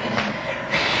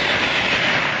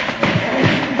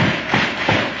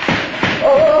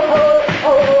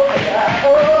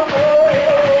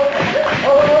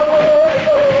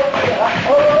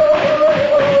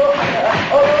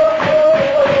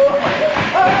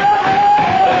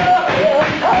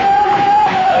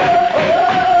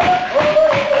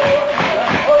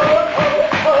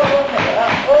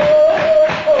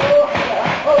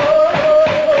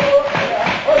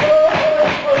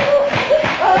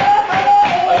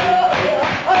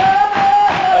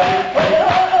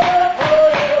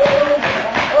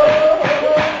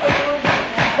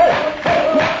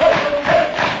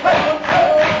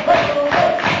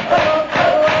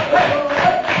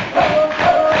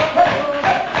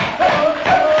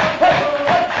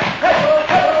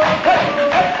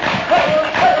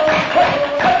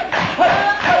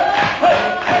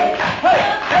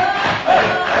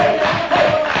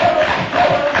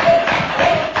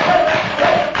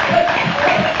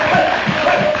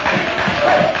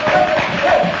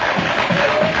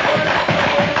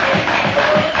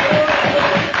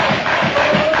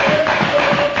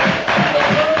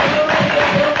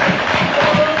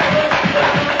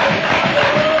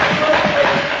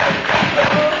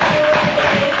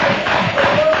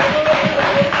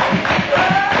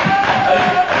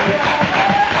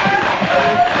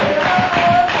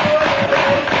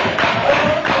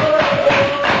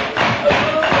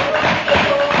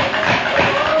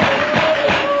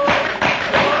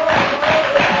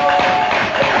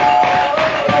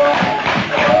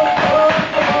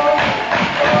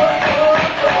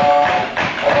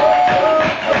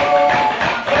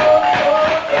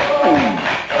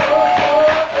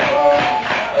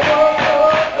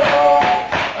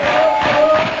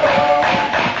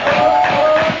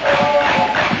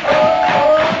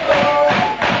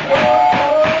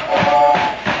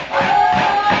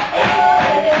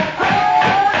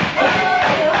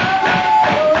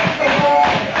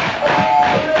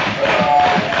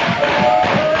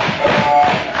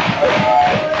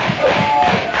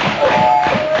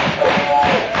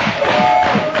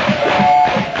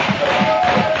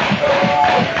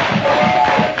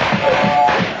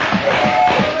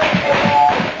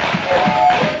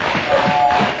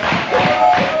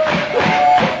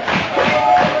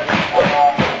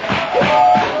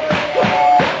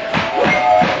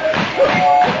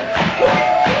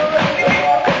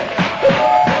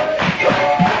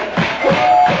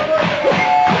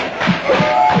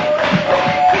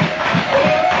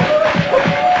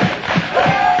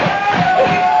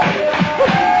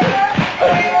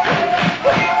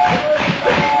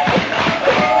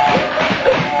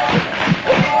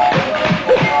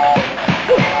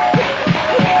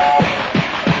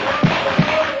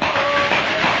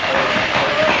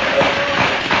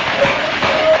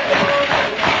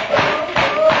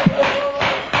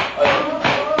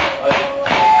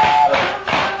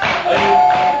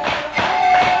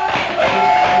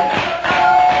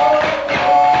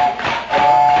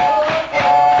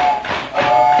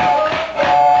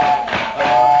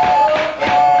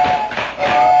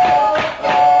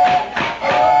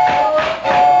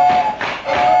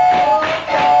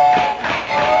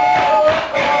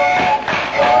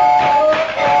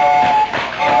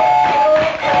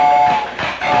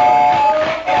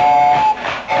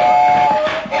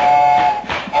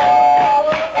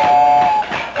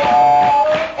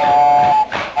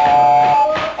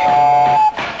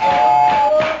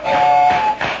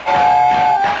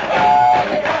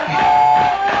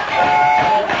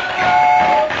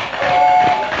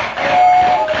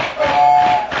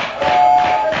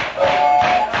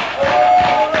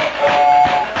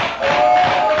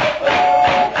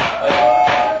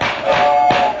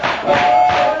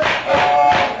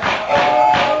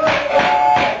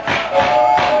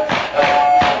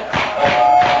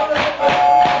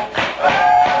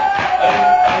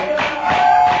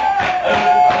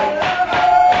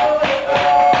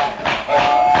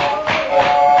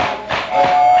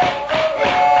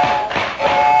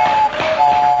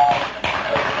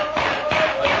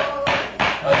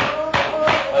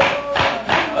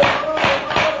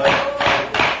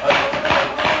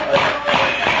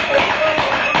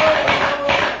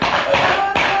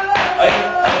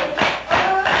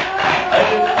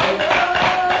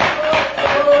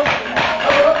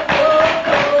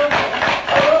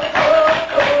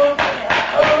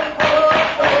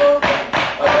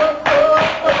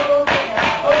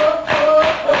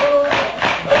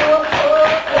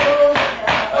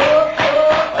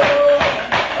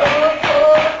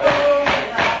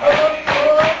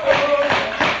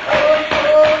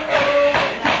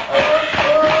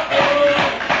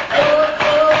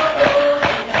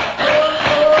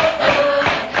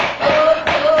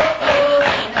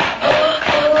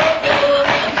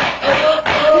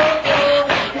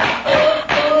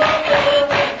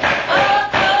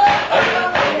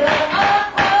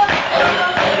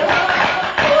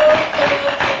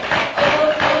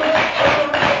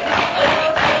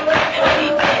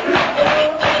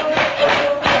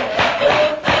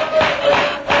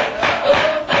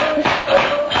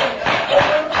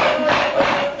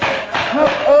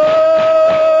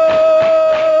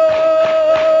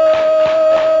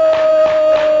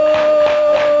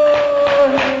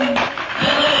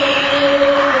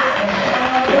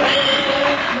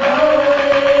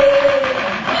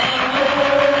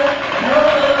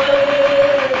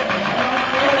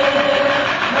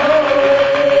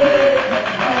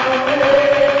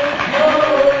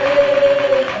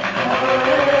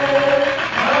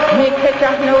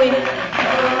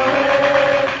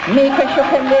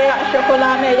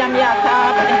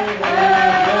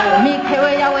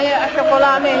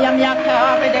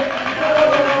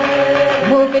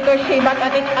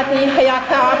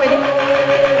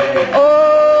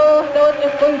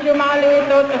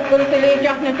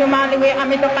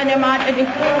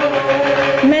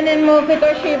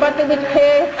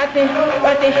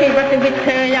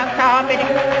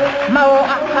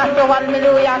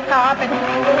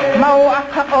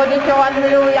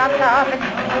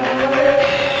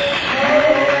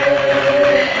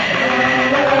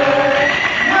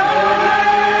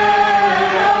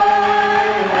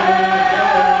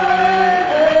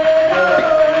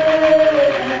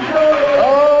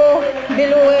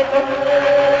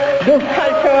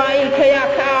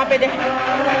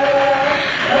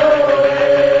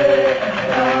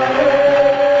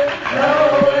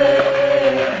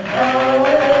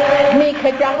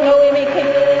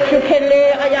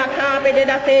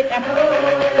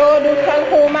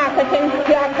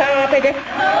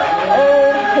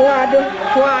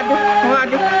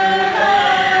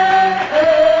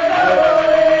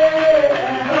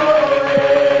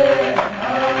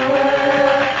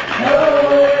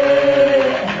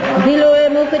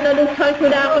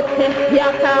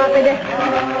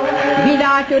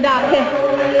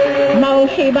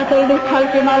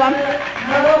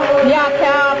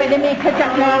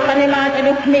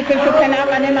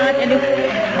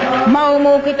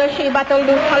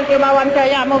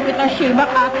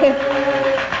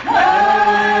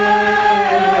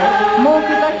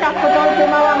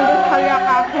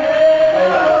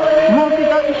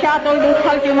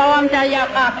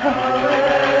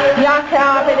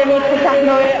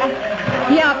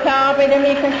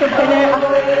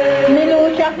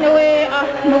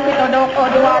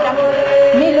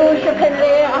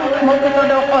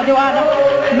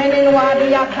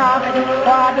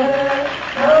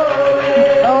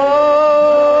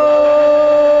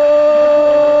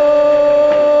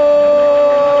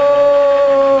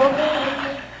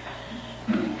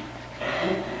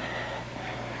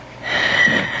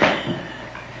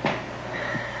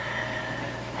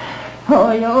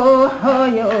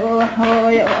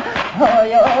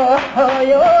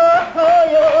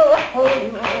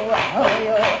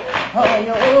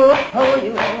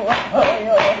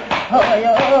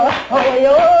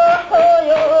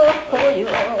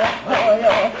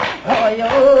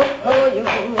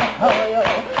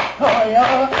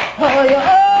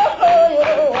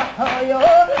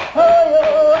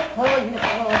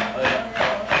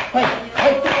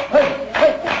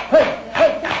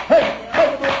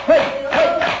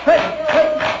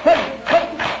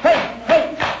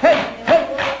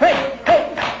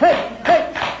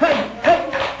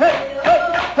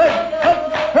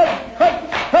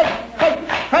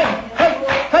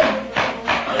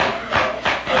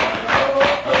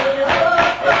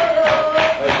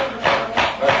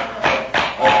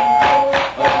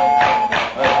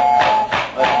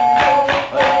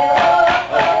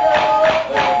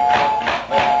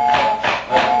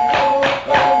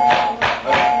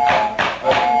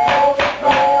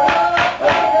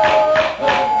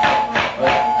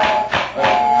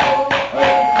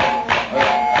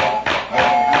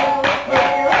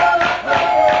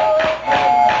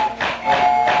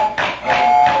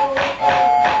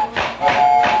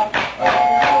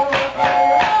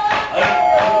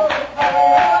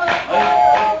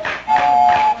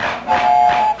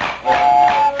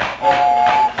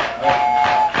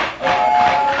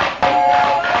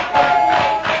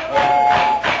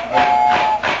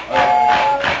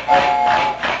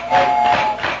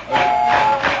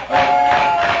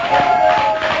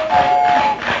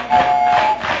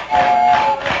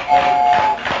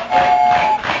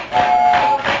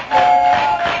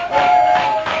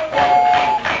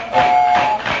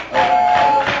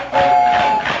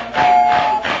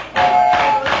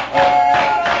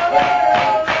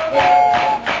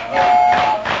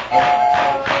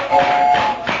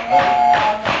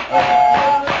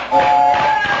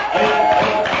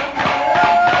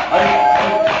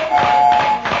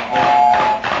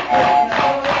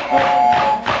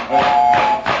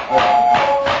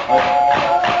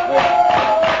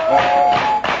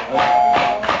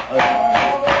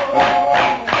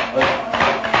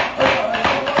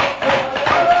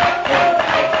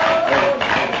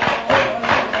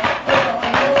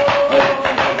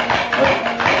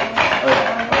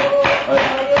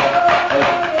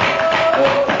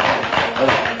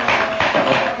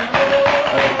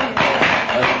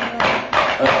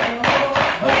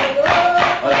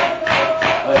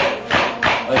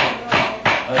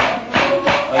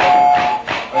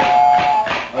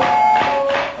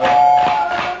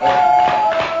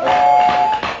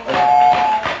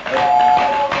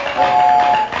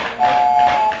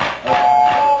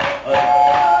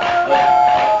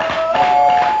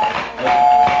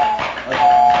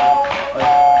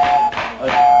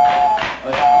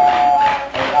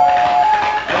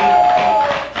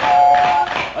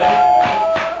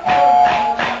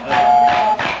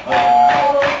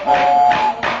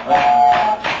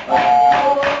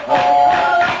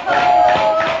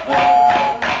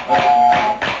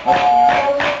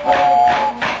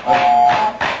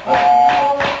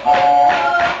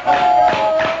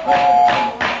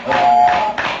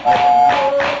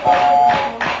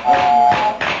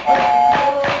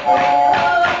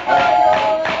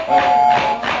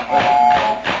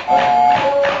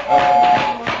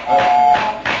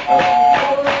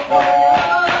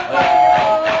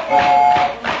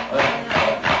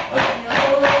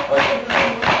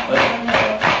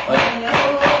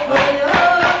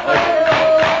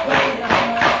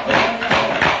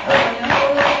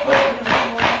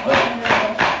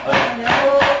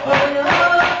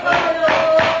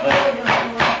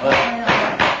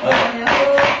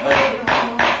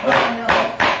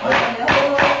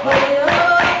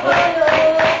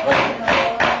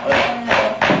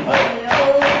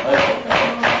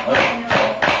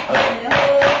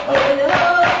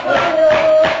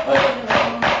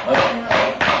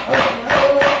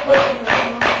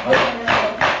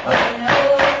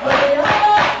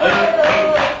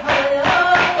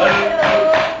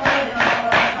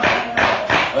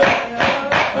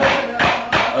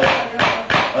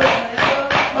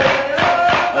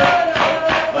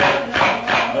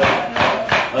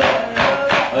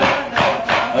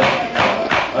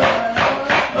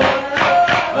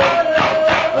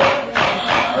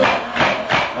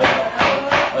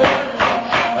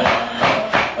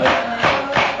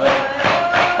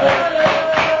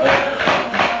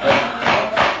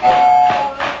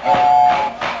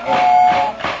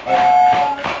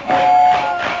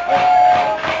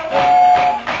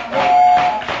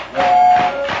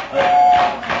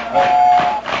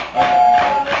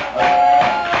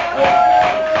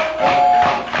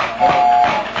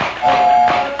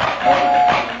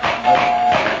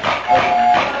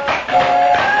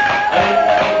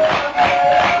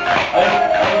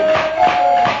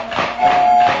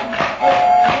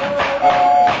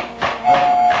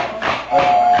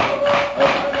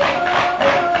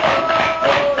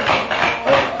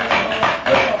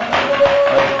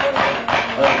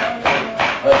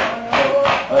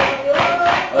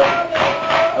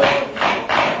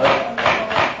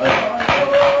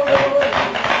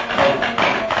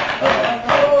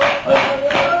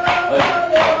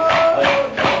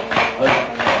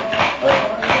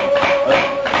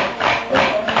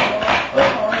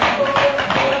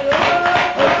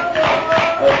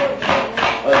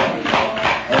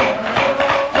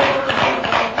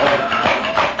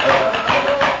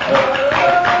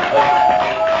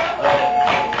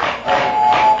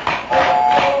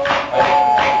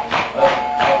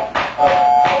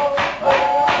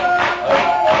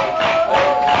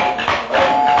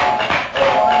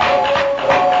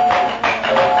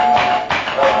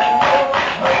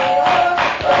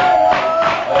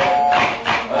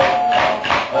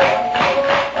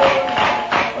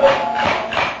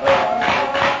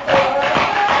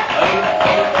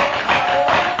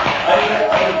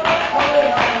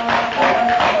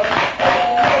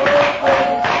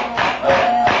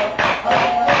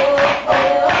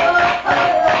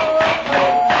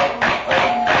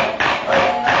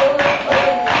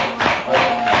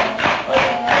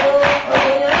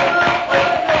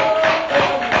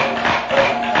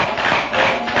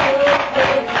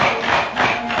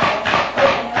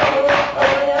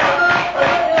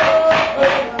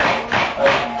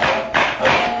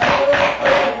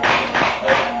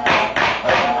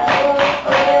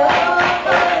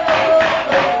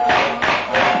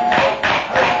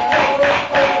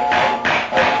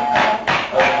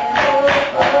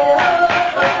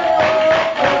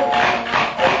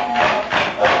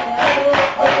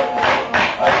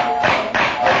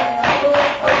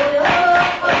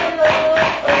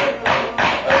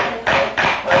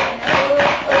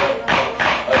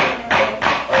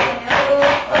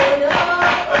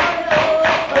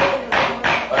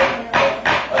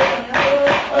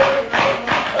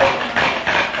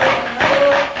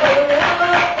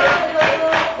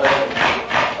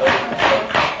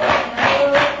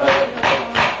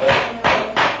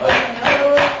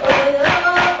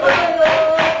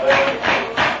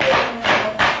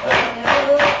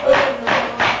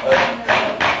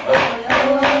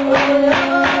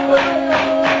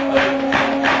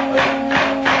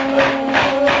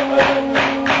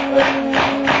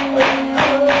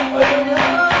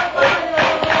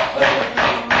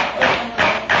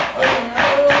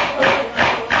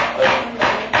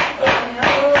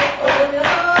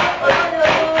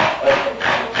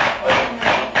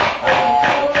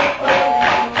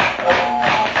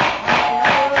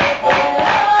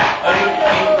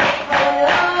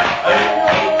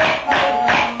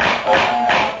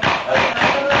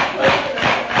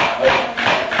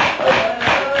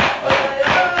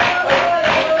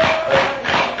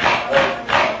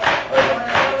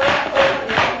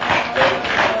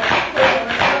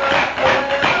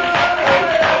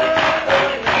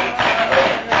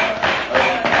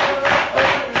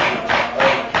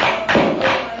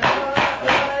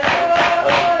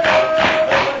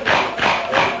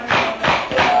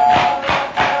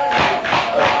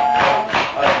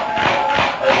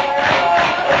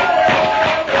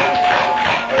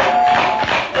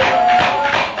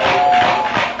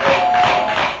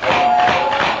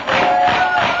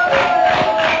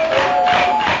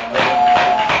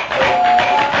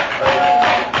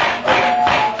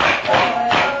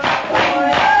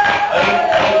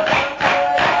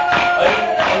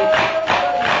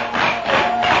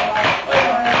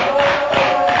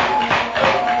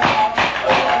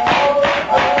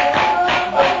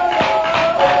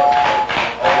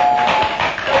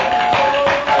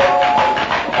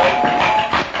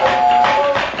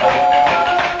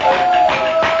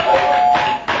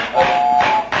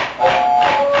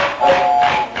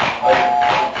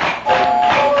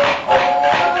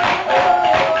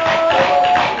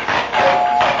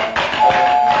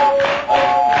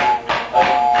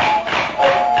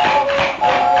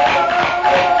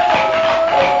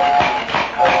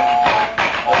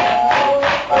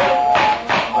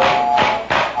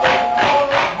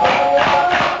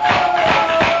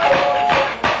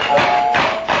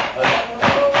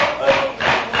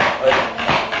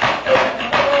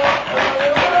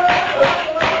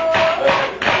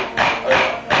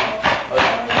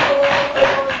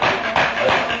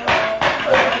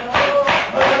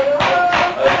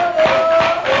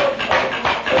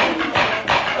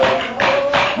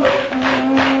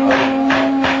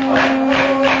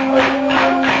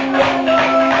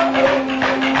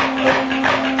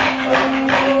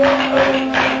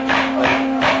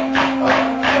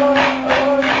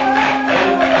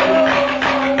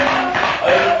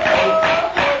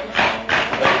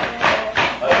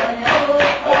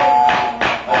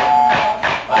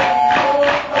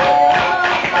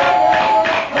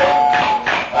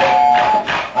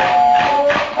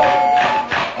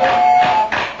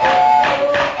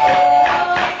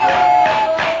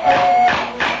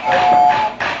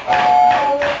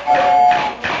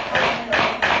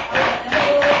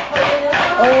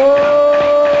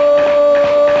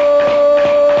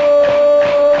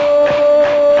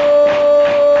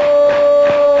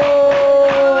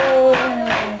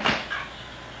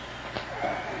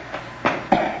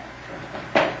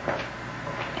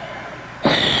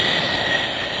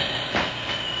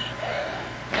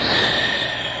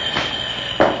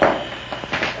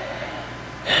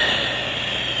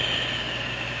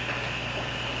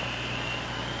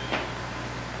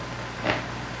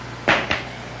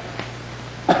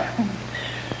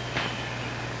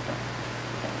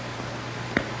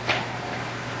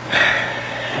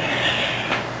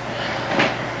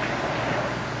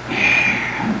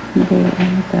Yo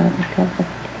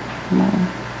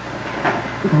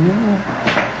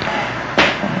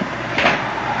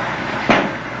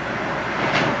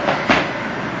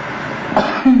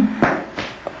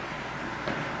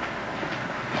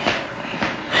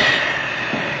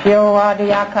adu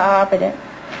yaka pede.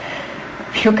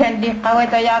 Shuken di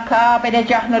kaweta yaka pede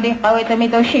jahno di kaweta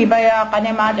mito shiba ya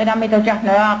kanemata da mito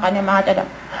jahno ya kanemata da.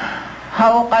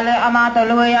 Hau kale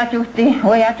amatul waya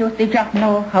chusti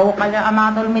jahno. Hau kale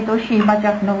amatul mito shiba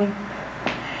jahno.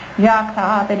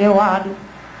 Yaka pede wadu.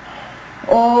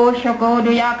 O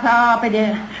shokodu yaka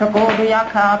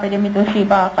pede mito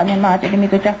shiba kanemata da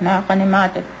mito jahno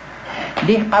kanemata.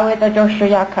 Di kaweta joshu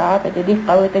yaka pede di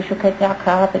kaweta shuket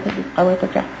yaka pede di kaweta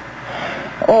jah.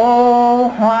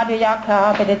 O wadu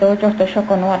yaka pede do josto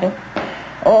shokon wadu.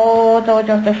 O do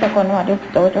josto shokon wadu.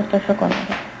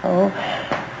 O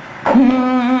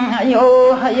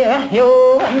ayo haye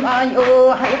yo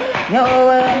ayo haye yo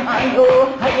ayo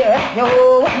haye yo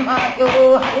ayo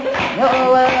haye yo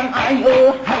ayo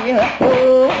haye yo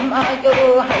ayo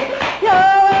haye yo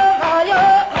ayo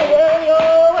haye yo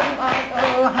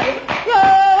ayo haye yo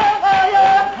ayo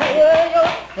haye yo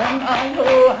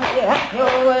ayo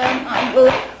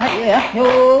haye yo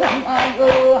ayo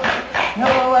haye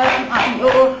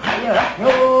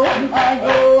yo ayo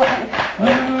ayo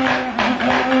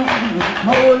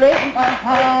Mole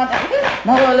mahada,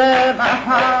 mole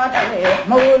mahada,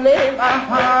 mole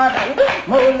mahada,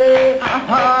 mole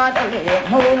mahada,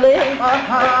 mole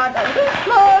mahada,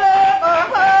 mole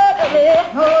mahada,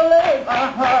 mole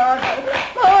mahada,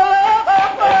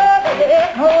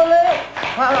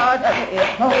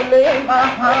 mole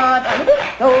mahada,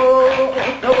 do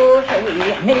shawi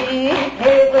ni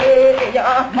kebe ya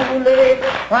mole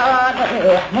mahada,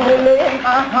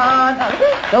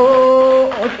 do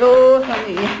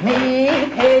shawi ni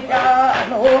keja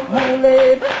no mole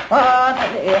mahada,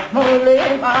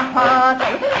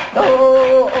 do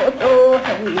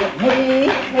shawi ni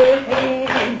kebe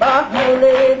ba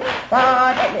mole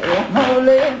mahada,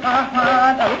 mole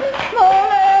mahada,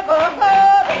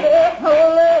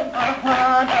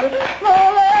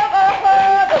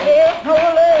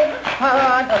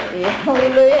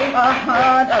 mole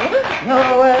mahada, yo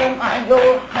ayo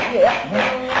haye.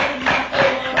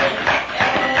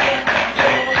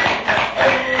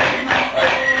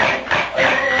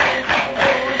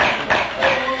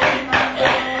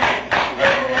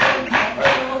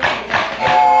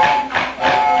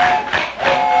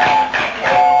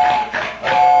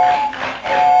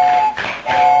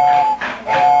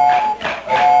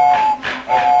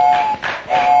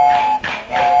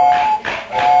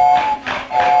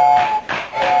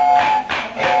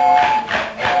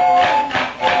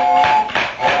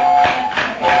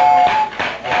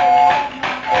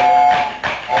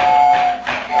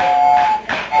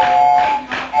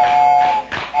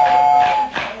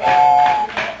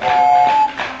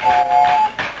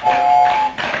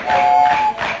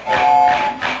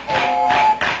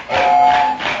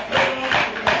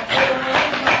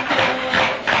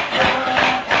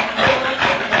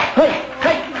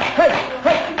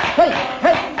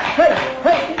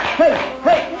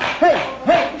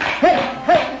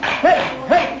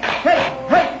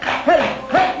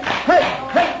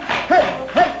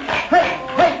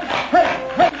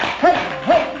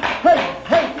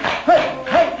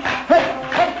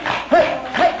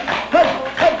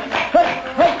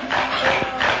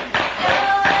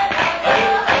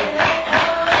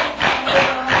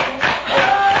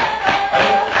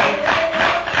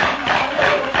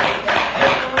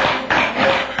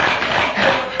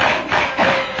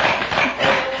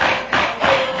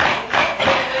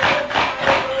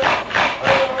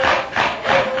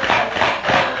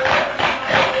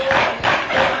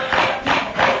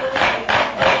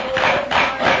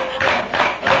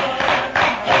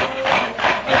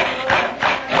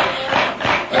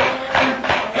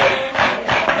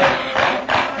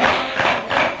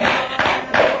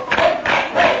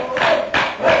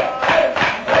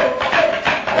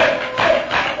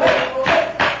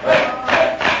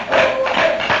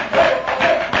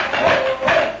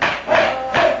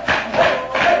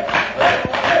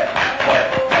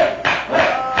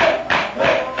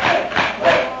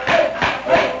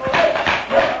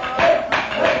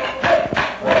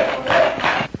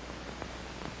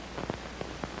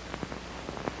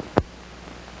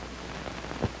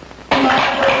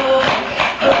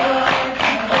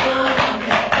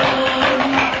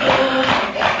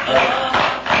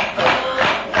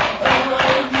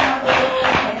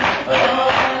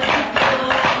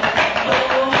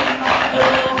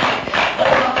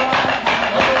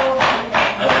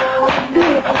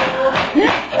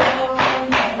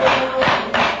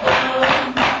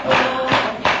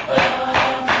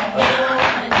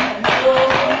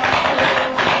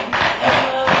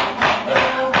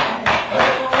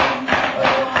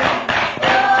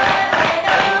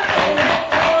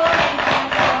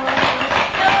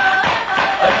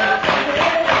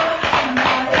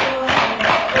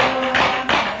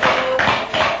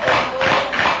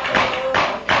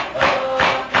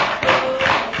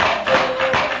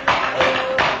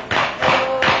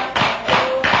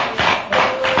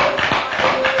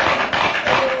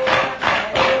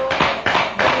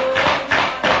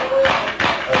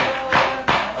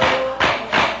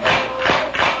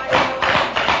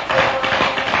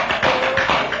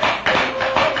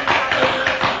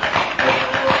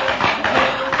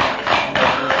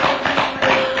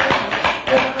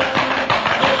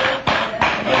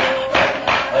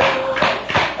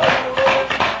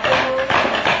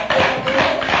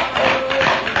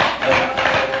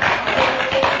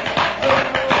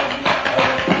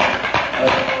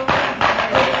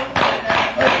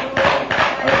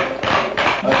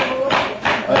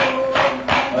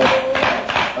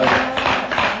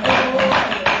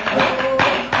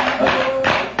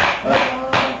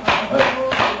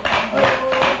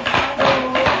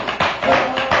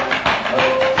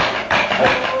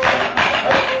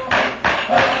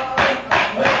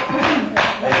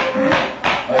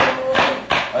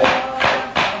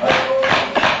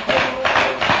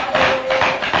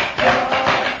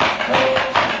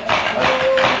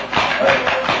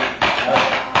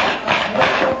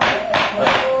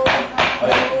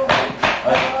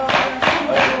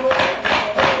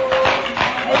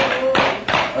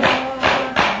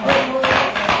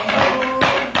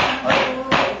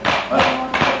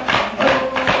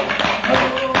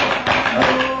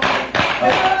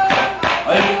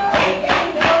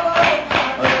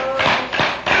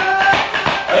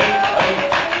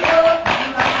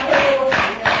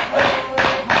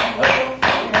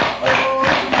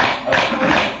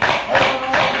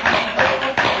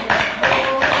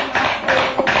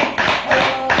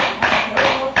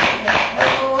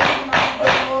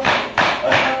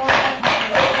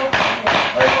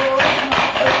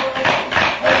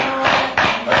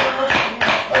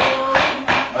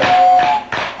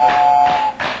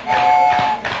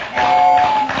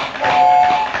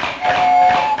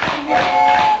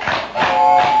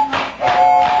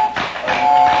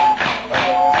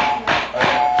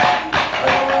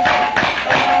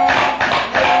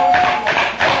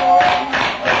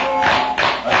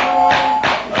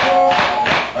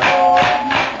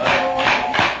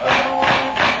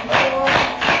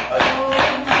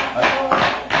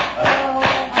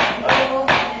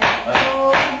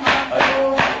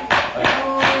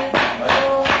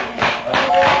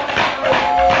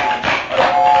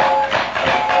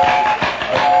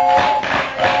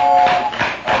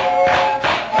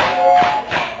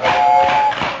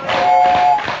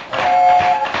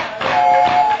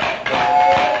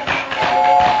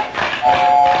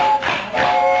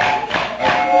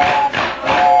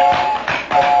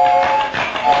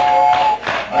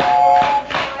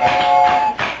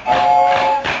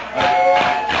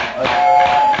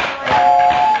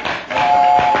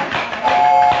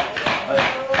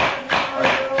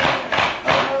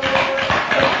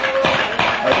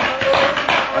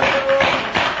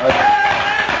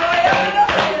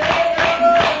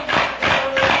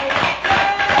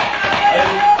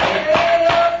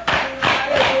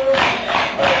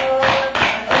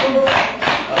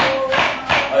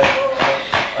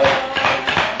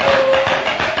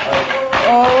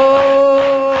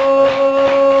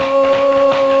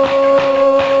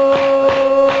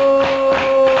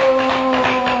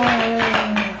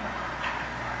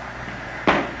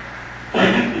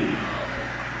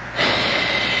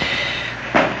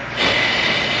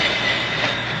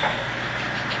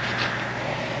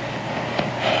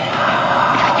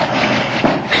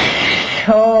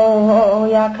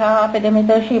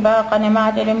 pedemito shiba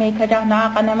kanemate de mika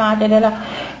jahna kanemate de la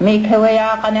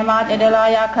mikawaya kanemate de la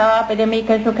yaka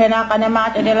pedemika shukena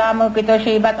kanemate de la mukito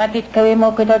shiba tatitkawi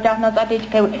mukito jahna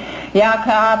tatitkawi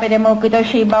yaka pedemukito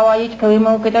shiba wayitkawi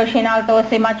mukito shinalto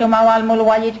simachumawal mul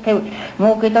wayitkawi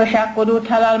mukito shakudu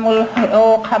talal mul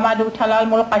o kamadu talal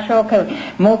mul kashokawi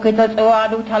mukito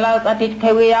tsuadu talal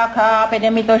tatitkawi yaka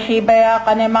pedemito shiba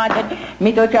kanemate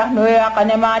mito jahno ya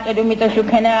kanemate de mito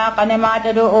shukena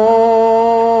kanemate do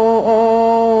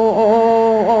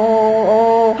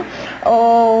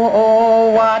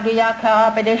wadu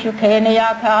yaka pede shukene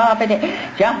yaka pede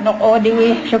jahno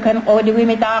odiwi shuken odiwi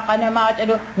mita kanemate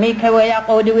do mikewe ya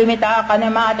odiwi mita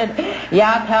kanemate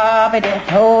yaka pede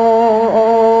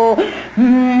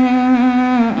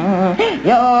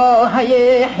yo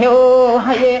haye yo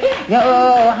haye yo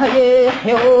haye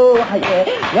yo haye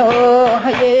yo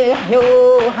haye yo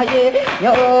haye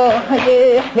yo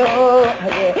haye yo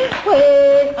haye we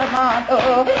amato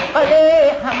ale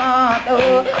amato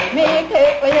mike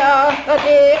ya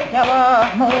kade yawa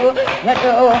mo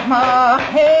yato ma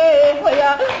he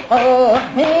hoya o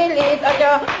mili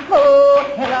taja mo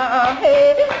hela he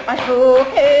ashu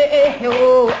he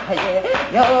yo haye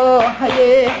yo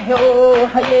haye yo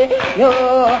haye yo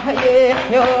haye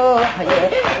yo haye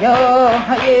yo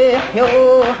haye yo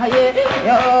haye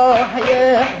yo haye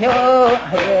yo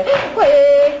haye we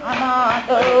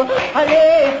amato ale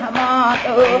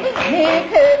amato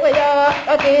mike ya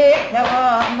kade yawa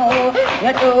mo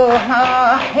yato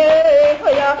ha he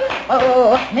hoya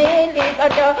o mili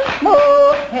taja mo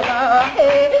hela he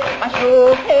ashu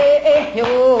he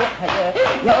yo haye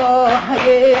yo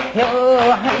haye yo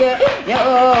haye yo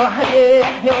haye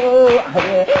yo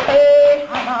haye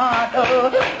hamato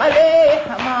ale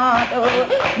hamato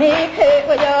mike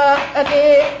hoya age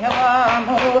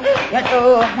yawamo yato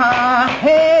ha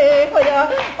he hoya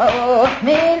o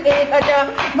nili kaja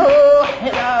mo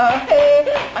hela he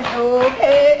ashu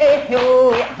he yo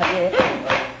haye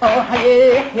oh haye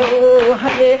yo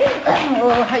haye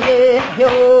oh haye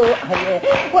yo haye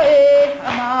we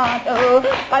hamato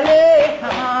ale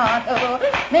hamato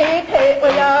mike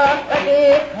hoya age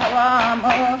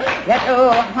yawamo yato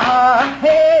ha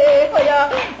he hoya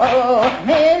oh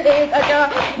nili kaja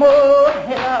mo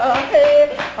hela he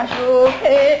ashu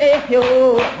he yo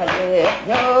haye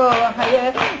yo haye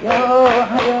yo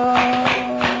haye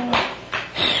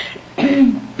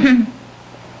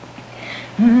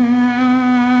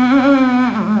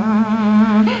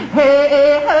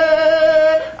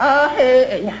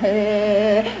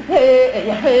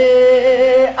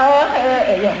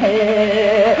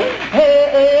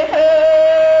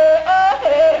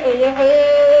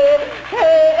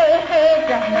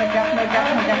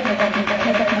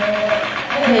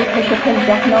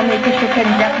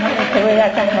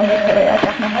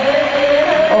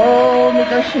oh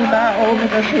mito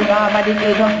shiba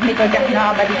badikedo mito jahna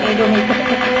badikedo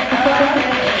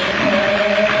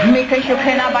mika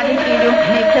shukena badikedo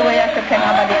mika waya shukena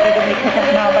badikedo mika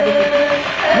jahna badikedo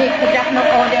mika jahna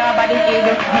oda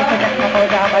badikedo mika jahna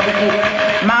oda badikedo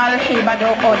mal shiba do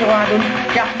oda wadun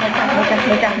jahna jahna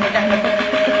jahna jahna jahna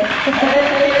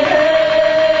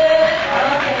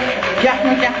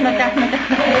jahna jahna jahna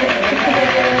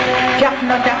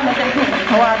jahna jahna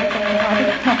jahna wadu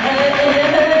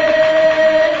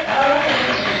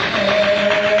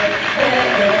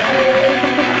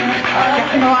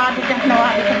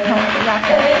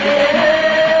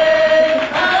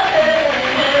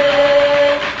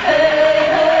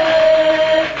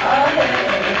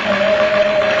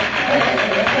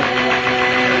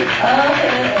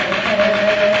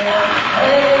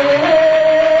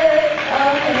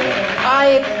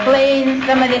I explained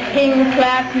some of the things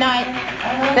last night,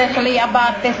 especially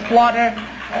about this water,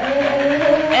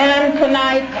 and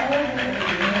tonight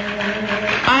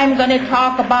I'm going to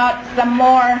talk about some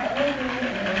more.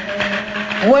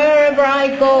 Wherever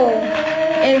I go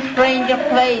in stranger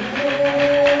place,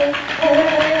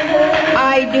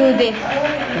 I do this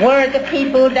where the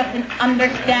people doesn't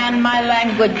understand my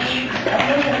language,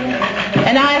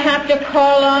 and I have to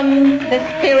call on the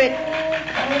Spirit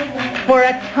for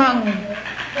a tongue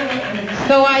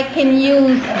so I can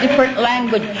use different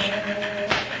language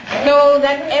so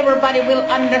that everybody will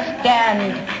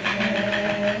understand.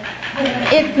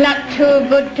 It's not too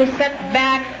good to sit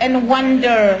back and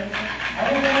wonder.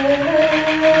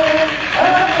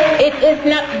 It is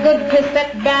not good to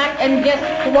sit back and just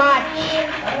watch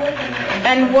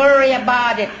and worry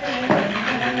about it.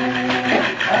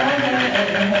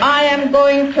 I am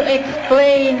going to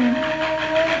explain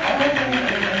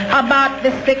about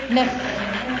the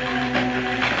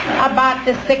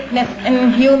sickness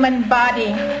in human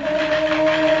body.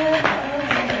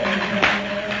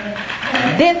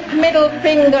 This middle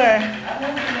finger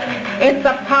is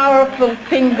a powerful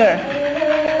finger.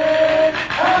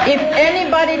 If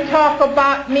anybody talk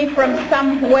about me from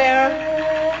somewhere,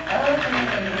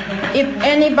 if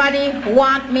anybody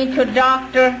want me to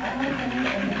doctor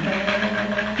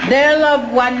their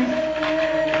loved ones,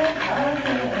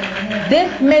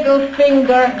 this middle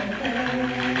finger,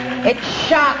 it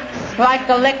shocks like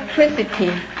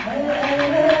electricity.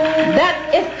 That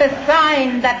is the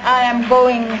sign that I am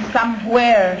going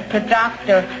somewhere to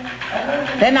doctor.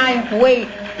 Then I wait.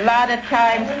 A lot of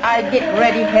times I get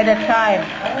ready ahead of time.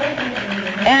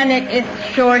 And it is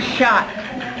sure shot.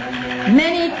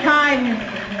 Many times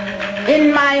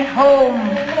in my home,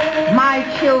 my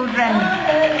children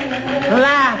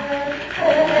laugh,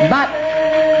 but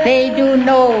they do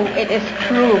know it is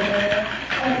true.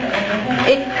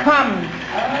 It comes.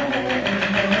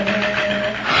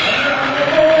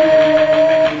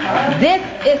 This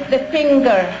is the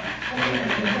finger,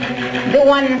 the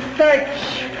one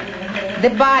search the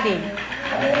body,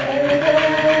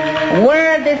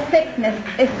 where the sickness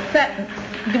is set,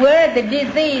 where the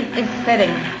disease is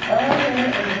sitting.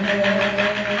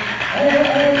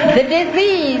 The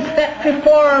disease that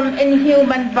performs in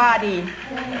human body,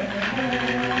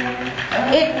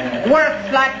 it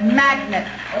works like magnet,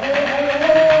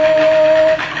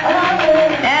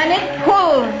 and it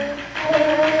pulls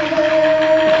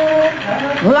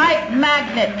like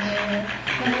magnet.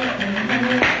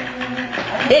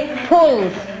 It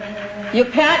pulls. You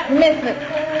can't miss it.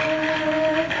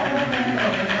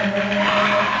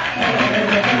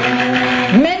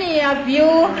 Many of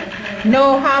you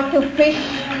know how to fish,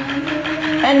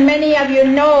 and many of you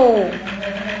know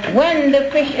when the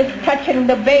fish is touching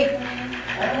the bait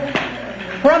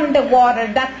from the water.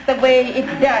 That's the way it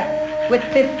does with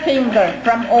this finger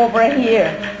from over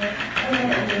here.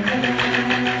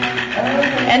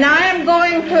 And I am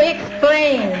going to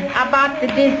explain about the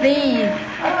disease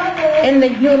in the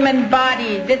human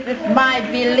body. This is my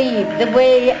belief, the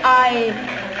way I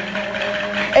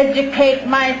educate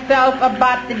myself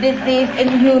about the disease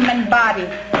in human body.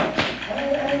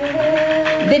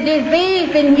 The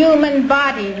disease in human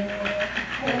body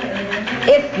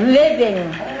is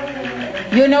living.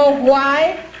 You know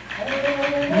why?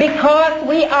 Because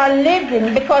we are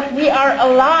living, because we are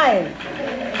alive.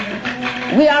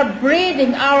 We are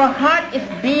breathing, our heart is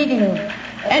beating,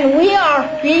 and we are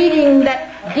feeding that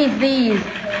disease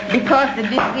because the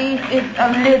disease is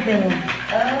a living.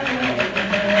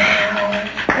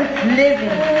 It's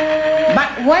living.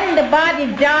 But when the body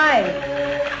dies,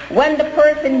 when the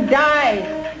person dies,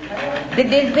 the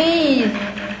disease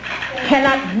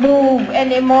cannot move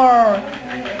anymore.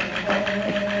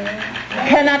 It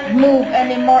cannot move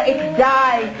anymore. It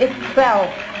dies itself.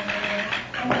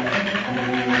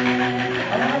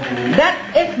 That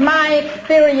is my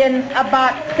experience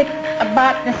about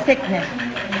the sickness.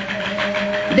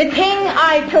 The thing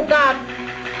I took out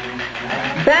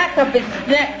back of his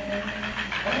neck,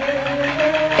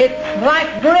 it's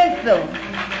like bristle.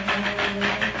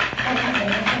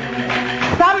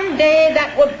 Someday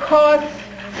that would cause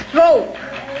stroke.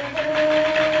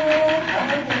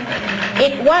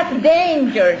 It was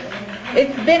dangerous.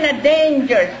 It's been a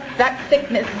danger, that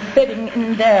sickness sitting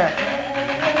in there.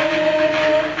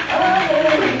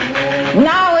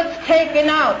 Now it's taken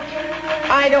out.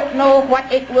 I don't know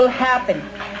what it will happen.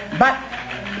 But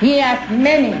he has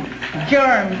many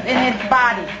germs in his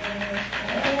body.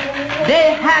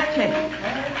 They hatches.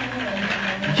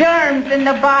 Germs in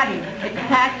the body. It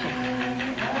hatches.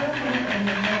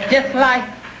 Just like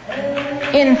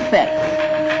insects.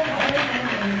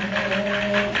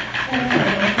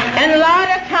 And a lot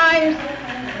of times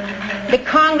the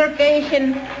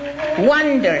congregation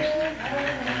wonders.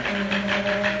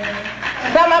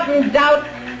 Some of them doubt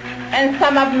and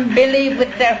some of them believe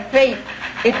with their faith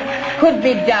it could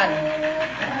be done.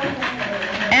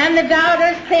 And the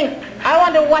doubters think, I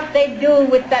wonder what they do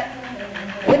with that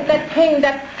thing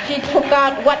that she took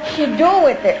out, what she do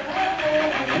with it.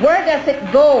 Where does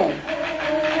it go?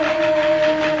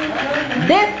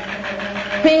 This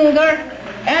finger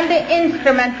and the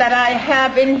instrument that I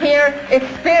have in here is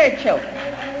spiritual.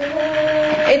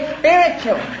 It's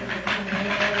spiritual.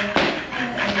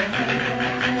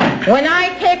 When I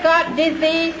take out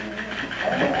disease,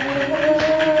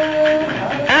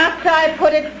 after I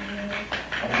put it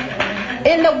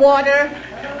in the water,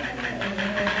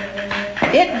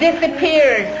 it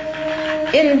disappears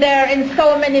in there in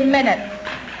so many minutes.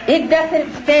 It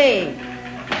doesn't stay.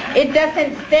 It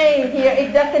doesn't stay here.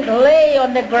 It doesn't lay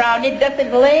on the ground. It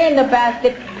doesn't lay in the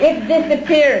basket. It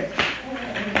disappears.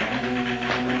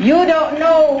 You don't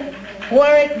know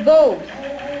where it goes.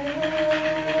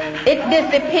 It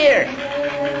disappears.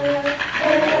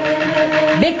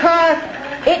 Because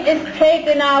it is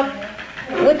taken out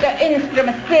with the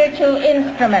instrument, spiritual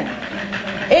instrument.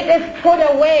 It is put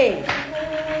away.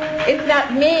 It's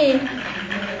not me.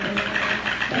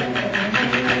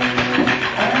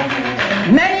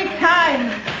 Many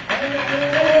times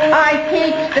I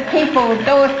teach the people,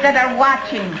 those that are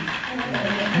watching,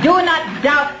 do not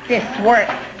doubt this work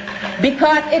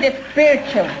because it is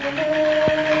spiritual.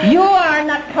 You are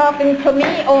not talking to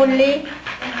me only.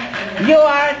 You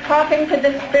are talking to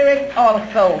the Spirit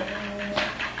also.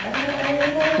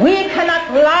 We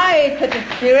cannot lie to the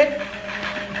Spirit.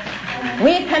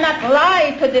 We cannot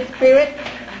lie to the Spirit.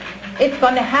 It's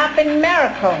going to happen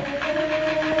miracle.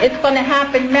 It's going to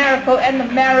happen miracle, and the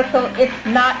miracle is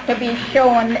not to be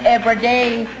shown every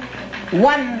day.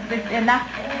 Once is enough.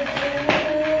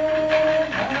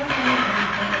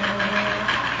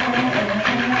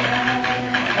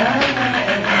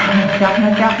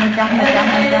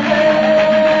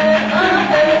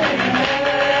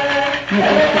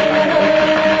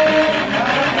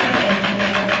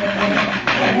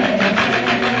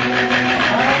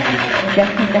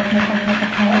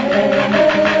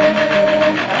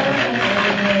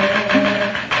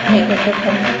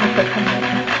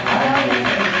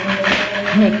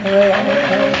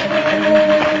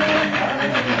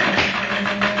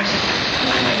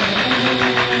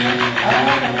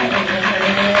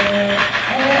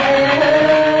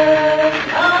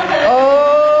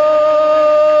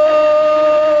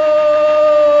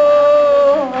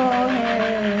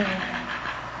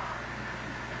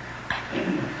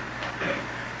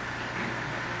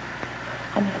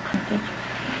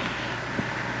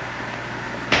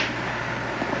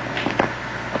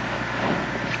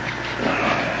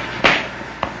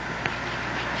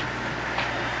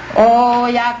 Oh,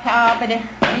 yaka bade,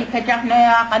 ikajak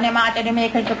na kanemate de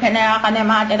make to kena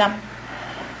kanemate dam.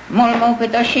 Mulmo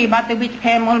kito shiba to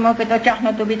bitke, mulmo kito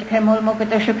chakno to bitke, mulmo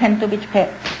kito shuken to bitke.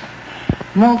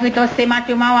 Mukito sima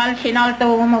to mawal shinalto,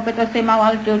 mukito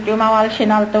simawal to mawal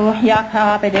shinalto,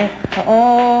 yaka bade.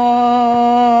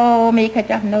 Oh,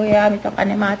 mikajak no ya, mito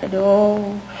kanemate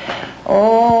do.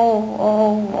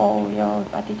 Oh, yo,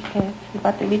 batitke,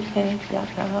 batitke,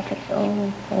 yaka,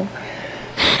 oh.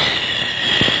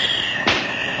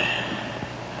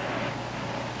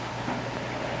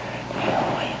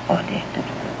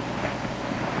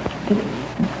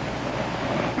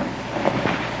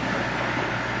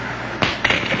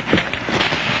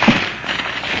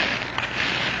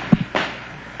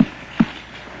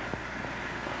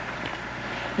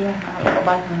 Ya, kalau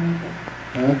bahasa ini,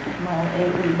 mau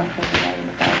bahasa lain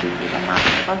tadi kita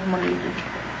makan pas mau itu,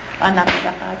 anak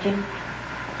kita kaji,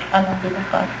 anak kita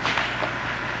kaji.